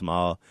really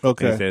small.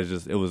 Okay. And he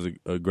said it was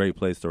a great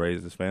place to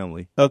raise his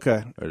family.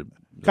 Okay.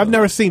 I've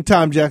never seen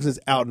Tom Jackson's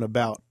out and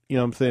about. You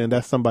know what I'm saying?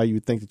 That's somebody you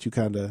would think that you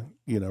kind of,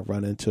 you know,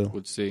 run into.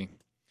 Would see.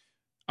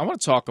 I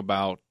want to talk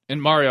about, and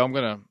Mario, I'm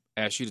going to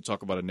ask you to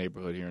talk about a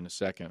neighborhood here in a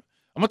second.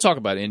 I'm going to talk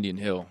about Indian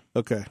Hill.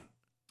 Okay.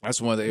 That's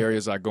one of the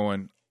areas I go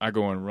and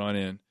run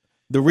in.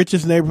 The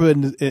richest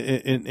neighborhood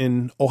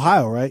in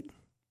Ohio, right?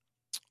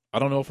 I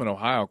don't know if in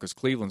Ohio, because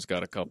Cleveland's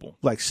got a couple.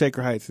 Like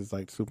Shaker Heights is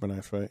like super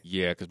nice, right?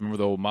 Yeah, because remember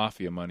the old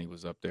mafia money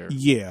was up there.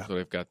 Yeah. So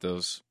they've got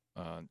those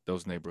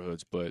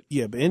neighborhoods. But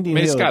yeah, but Indian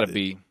Hill, it's got to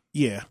be.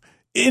 Yeah.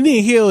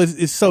 Indian Hill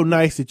is so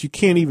nice that you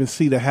can't even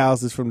see the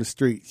houses from the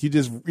streets. You're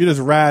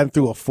just riding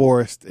through a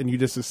forest and you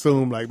just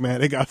assume like, man,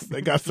 they got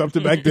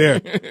something back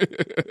there.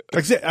 Like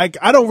I said,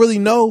 I don't really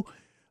know.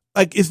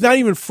 Like, it's not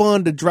even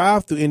fun to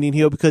drive through Indian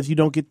Hill because you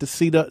don't get to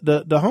see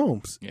the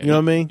homes. Yeah, you know what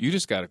I mean? You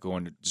just got to go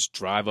and just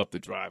drive up the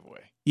driveway.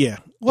 Yeah.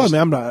 Well, I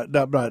mean, I'm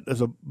not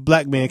as a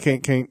black man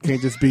can't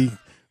just be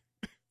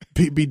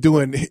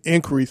doing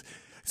inquiries.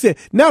 See,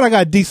 now that I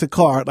got a decent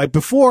car, like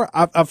before,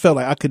 I felt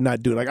like I could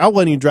not do it. Like I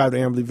wouldn't even drive to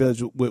Amberley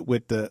Village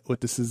with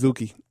the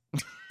Suzuki.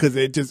 because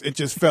it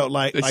just felt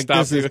like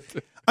this is.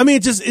 I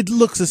mean, it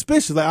looks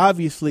suspicious. Like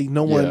obviously,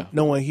 no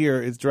one here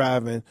is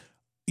driving,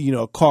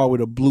 a car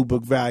with a blue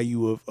book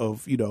value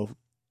of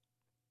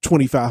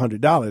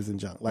 $2,500 in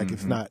junk. Like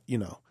it's not,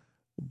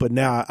 But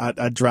now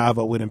I drive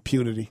up with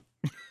impunity.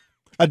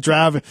 I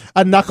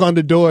knock on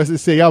the doors and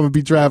say, I'm gonna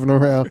be driving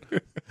around. I'm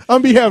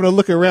gonna be having a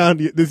look around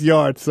this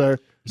yard, sir.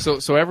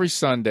 So every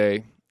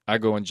Sunday I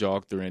go and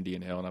jog through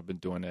Indian Hill, and I've been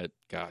doing that,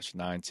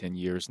 9-10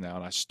 years now.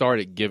 And I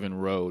started Given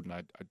Road, and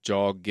I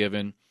jog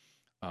Given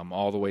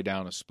all the way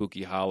down to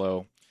Spooky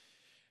Hollow.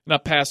 And I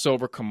pass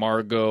over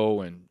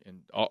Camargo and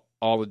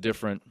all the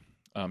different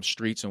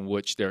streets in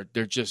which they're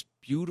just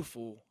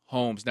beautiful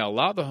homes. Now, a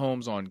lot of the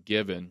homes on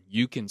Given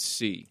you can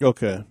see.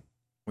 Okay.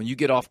 When you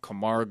get off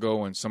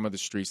Camargo and some of the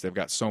streets, they've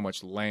got so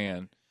much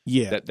land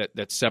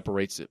that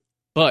separates it.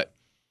 But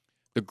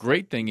the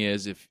great thing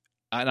is,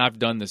 and I've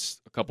done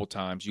this a couple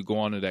times, you go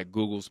onto that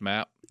Google's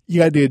map.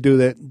 Yeah, I did do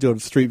that, do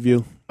the street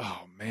view.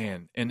 Oh,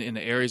 man. And in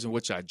the areas in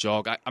which I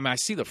jog, I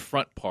see the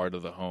front part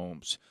of the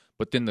homes,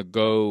 but then to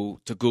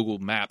go to Google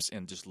Maps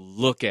and just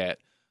look at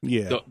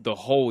the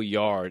whole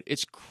yard,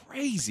 it's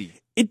crazy.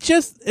 And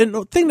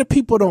the thing that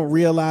people don't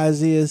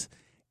realize is,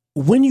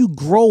 when you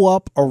grow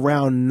up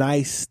around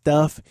nice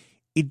stuff,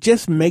 it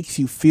just makes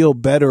you feel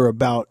better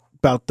about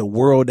the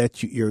world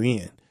that you're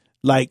in.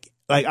 Like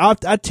I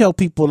tell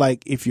people,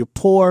 like, if you're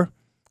poor,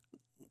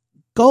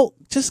 go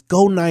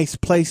nice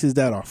places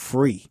that are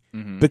free,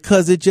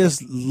 because it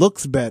just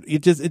looks better.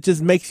 It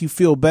just makes you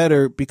feel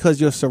better because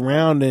your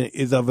surrounding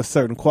is of a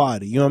certain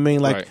quality. You know what I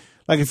mean? Like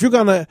if you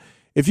got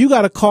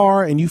a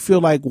car and you feel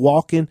like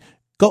walking,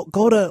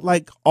 Go to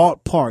like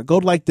Alt Park. Go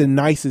to like the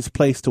nicest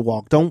place to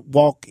walk. Don't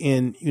walk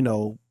in in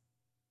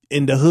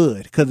the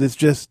hood, because it's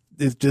just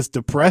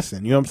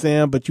depressing. You know what I'm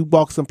saying? But you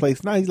walk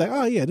someplace nice, like,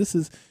 oh yeah, this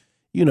is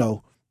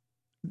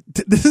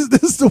this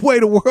is the way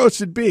the world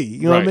should be.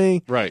 You know what I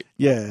mean? Right.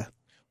 Yeah.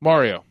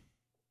 Mario,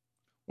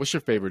 what's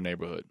your favorite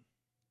neighborhood?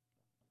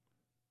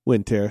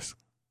 Wynn Terrace.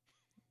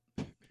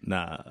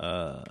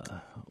 Nah.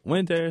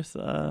 Wynn Terrace.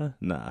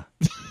 Nah.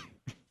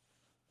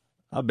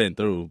 I've been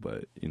through,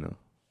 but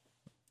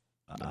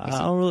I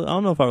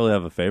don't know if I really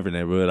have a favorite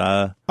neighborhood.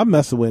 I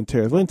mess with Wynn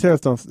Terrace. Wynn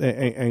Terrace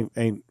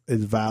ain't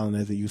as violent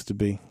as it used to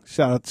be.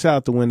 Shout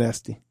out to Wynn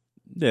Esty.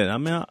 Yeah, I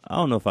mean, I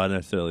don't know if I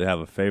necessarily have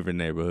a favorite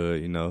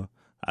neighborhood.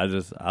 I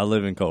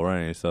live in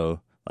Coleraine,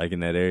 so like in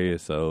that area.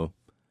 So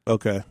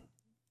okay.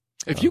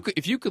 If you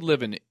could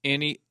live in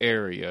any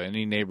area,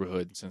 any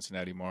neighborhood in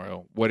Cincinnati,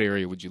 Mario, what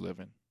area would you live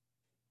in?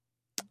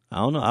 I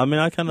don't know. I mean,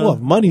 I kind of. Well,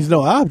 if money's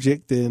no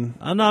object, then.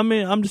 I know. I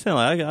mean, I'm just saying,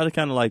 like, I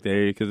kind of like the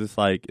area because it's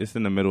like it's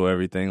in the middle of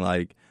everything.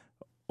 Like,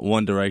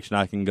 one direction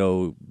I can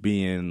go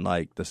be in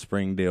like the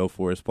Springdale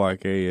Forest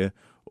Park area,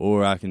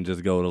 or I can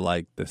just go to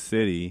like the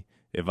city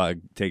if I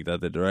take the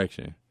other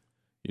direction.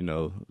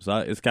 So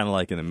it's kind of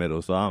like in the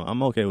middle. So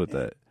I'm okay with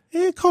that.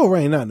 Yeah,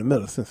 Coleraine not in the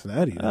middle of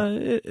Cincinnati. Wait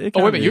a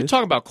minute, you're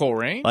talking about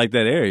Coleraine? Like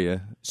that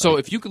area. So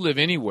if you could live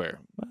anywhere,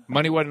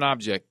 money wasn't an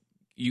object,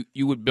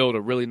 you would build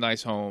a really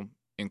nice home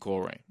in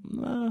Coleraine?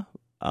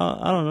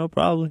 I don't know,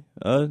 probably.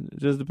 It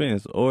just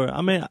depends. Or,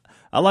 I mean,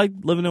 I like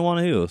living in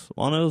Walnut Hills.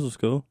 Walnut Hills was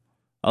cool.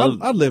 I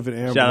live in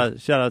Amberley.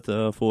 Shout out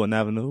to Fulton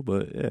Avenue,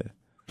 but yeah.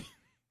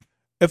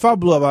 If I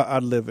blew up,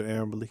 I'd live in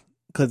Amberley,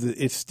 because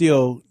it's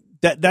still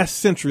that's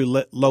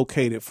centrally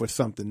located for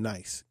something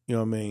nice. You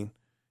know what I mean?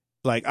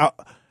 Like,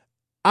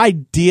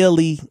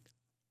 ideally,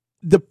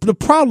 the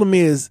problem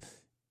is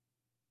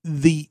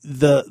the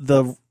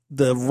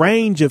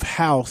range of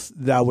house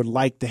that I would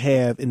like to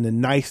have and the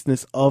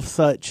niceness of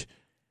such,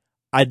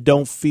 I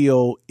don't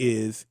feel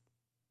is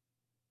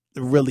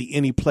really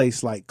any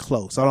place like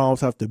close. I don't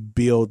always have to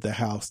build the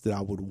house that I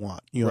would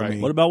want. You know what I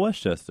mean? What about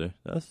Westchester?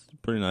 That's a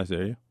pretty nice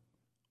area.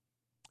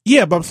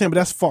 Yeah, but I'm saying, but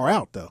that's far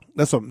out though.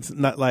 That's what I'm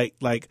not like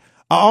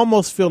I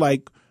almost feel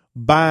like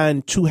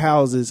buying two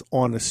houses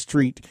on a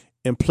street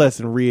in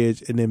Pleasant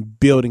Ridge and then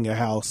building a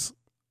house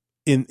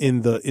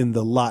in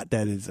the lot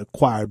that is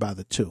acquired by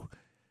the two.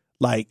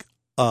 Like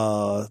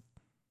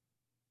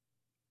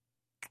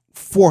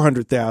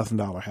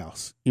 $400,000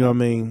 house. You know what I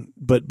mean?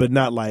 But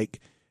not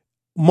like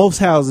most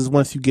houses.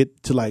 Once you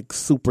get to like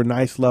super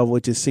nice level,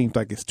 it just seems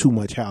like it's too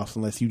much house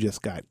unless you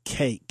just got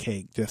cake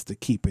just to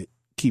keep it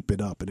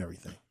up and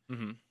everything.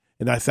 Mm-hmm.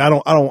 And I said I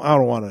don't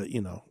want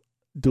to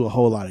do a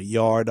whole lot of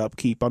yard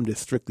upkeep. I'm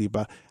just strictly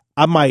about.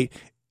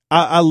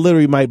 I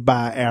literally might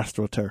buy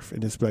AstroTurf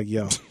and just be like,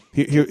 yo,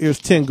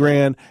 here's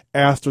 $10,000,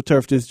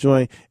 AstroTurf this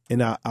joint,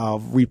 and I'll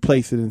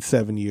replace it in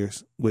 7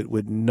 years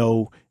with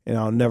no, and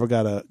I'll never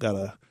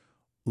gotta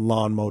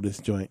lawn mow this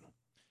joint.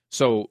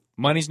 So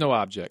money's no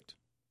object,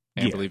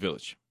 Amberley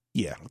Village.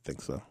 Yeah, I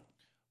think so.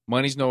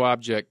 Money's no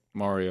object,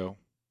 Mario,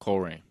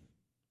 Coleraine.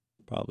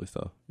 Probably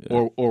so.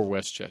 Yeah. Or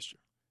Westchester.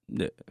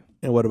 Yeah.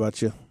 And what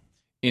about you?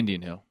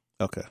 Indian Hill.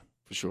 Okay.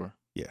 For sure.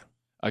 Yeah.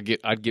 I'd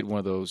get one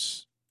of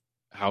those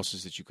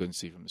houses that you couldn't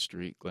see from the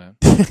street, Glenn.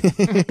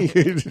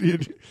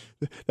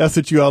 That's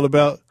what you all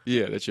about?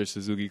 Yeah, that your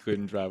Suzuki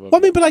couldn't drive up. Well,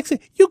 I mean, but like, say,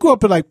 you grew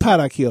up in like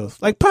Paddock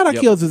Hills. Like Paddock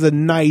Hills is a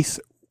nice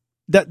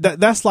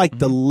that's like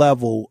the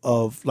level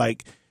of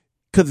like,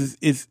 because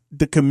it's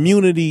the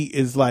community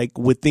is like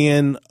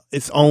within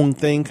its own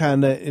thing,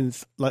 kind of, and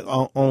it's like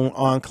on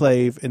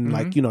enclave, and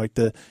like, you know, like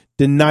the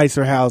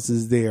nicer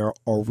houses there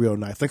are real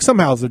nice. Like some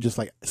houses are just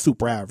like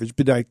super average,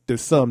 but like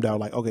there's some that are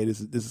like, okay,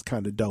 this is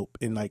kind of dope.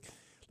 And like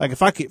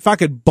if I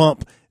could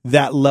bump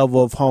that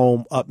level of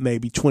home up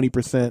maybe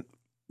 20%,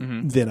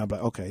 then I'm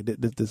like, okay,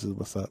 this is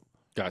what's up.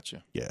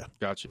 Gotcha. Yeah.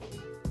 Gotcha.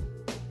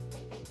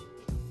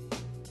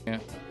 Yeah.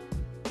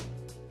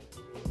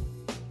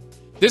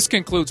 This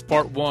concludes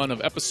part 1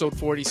 of episode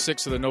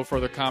 46 of the No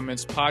Further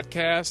Comments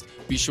podcast.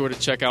 Be sure to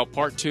check out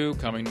part 2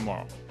 coming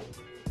tomorrow.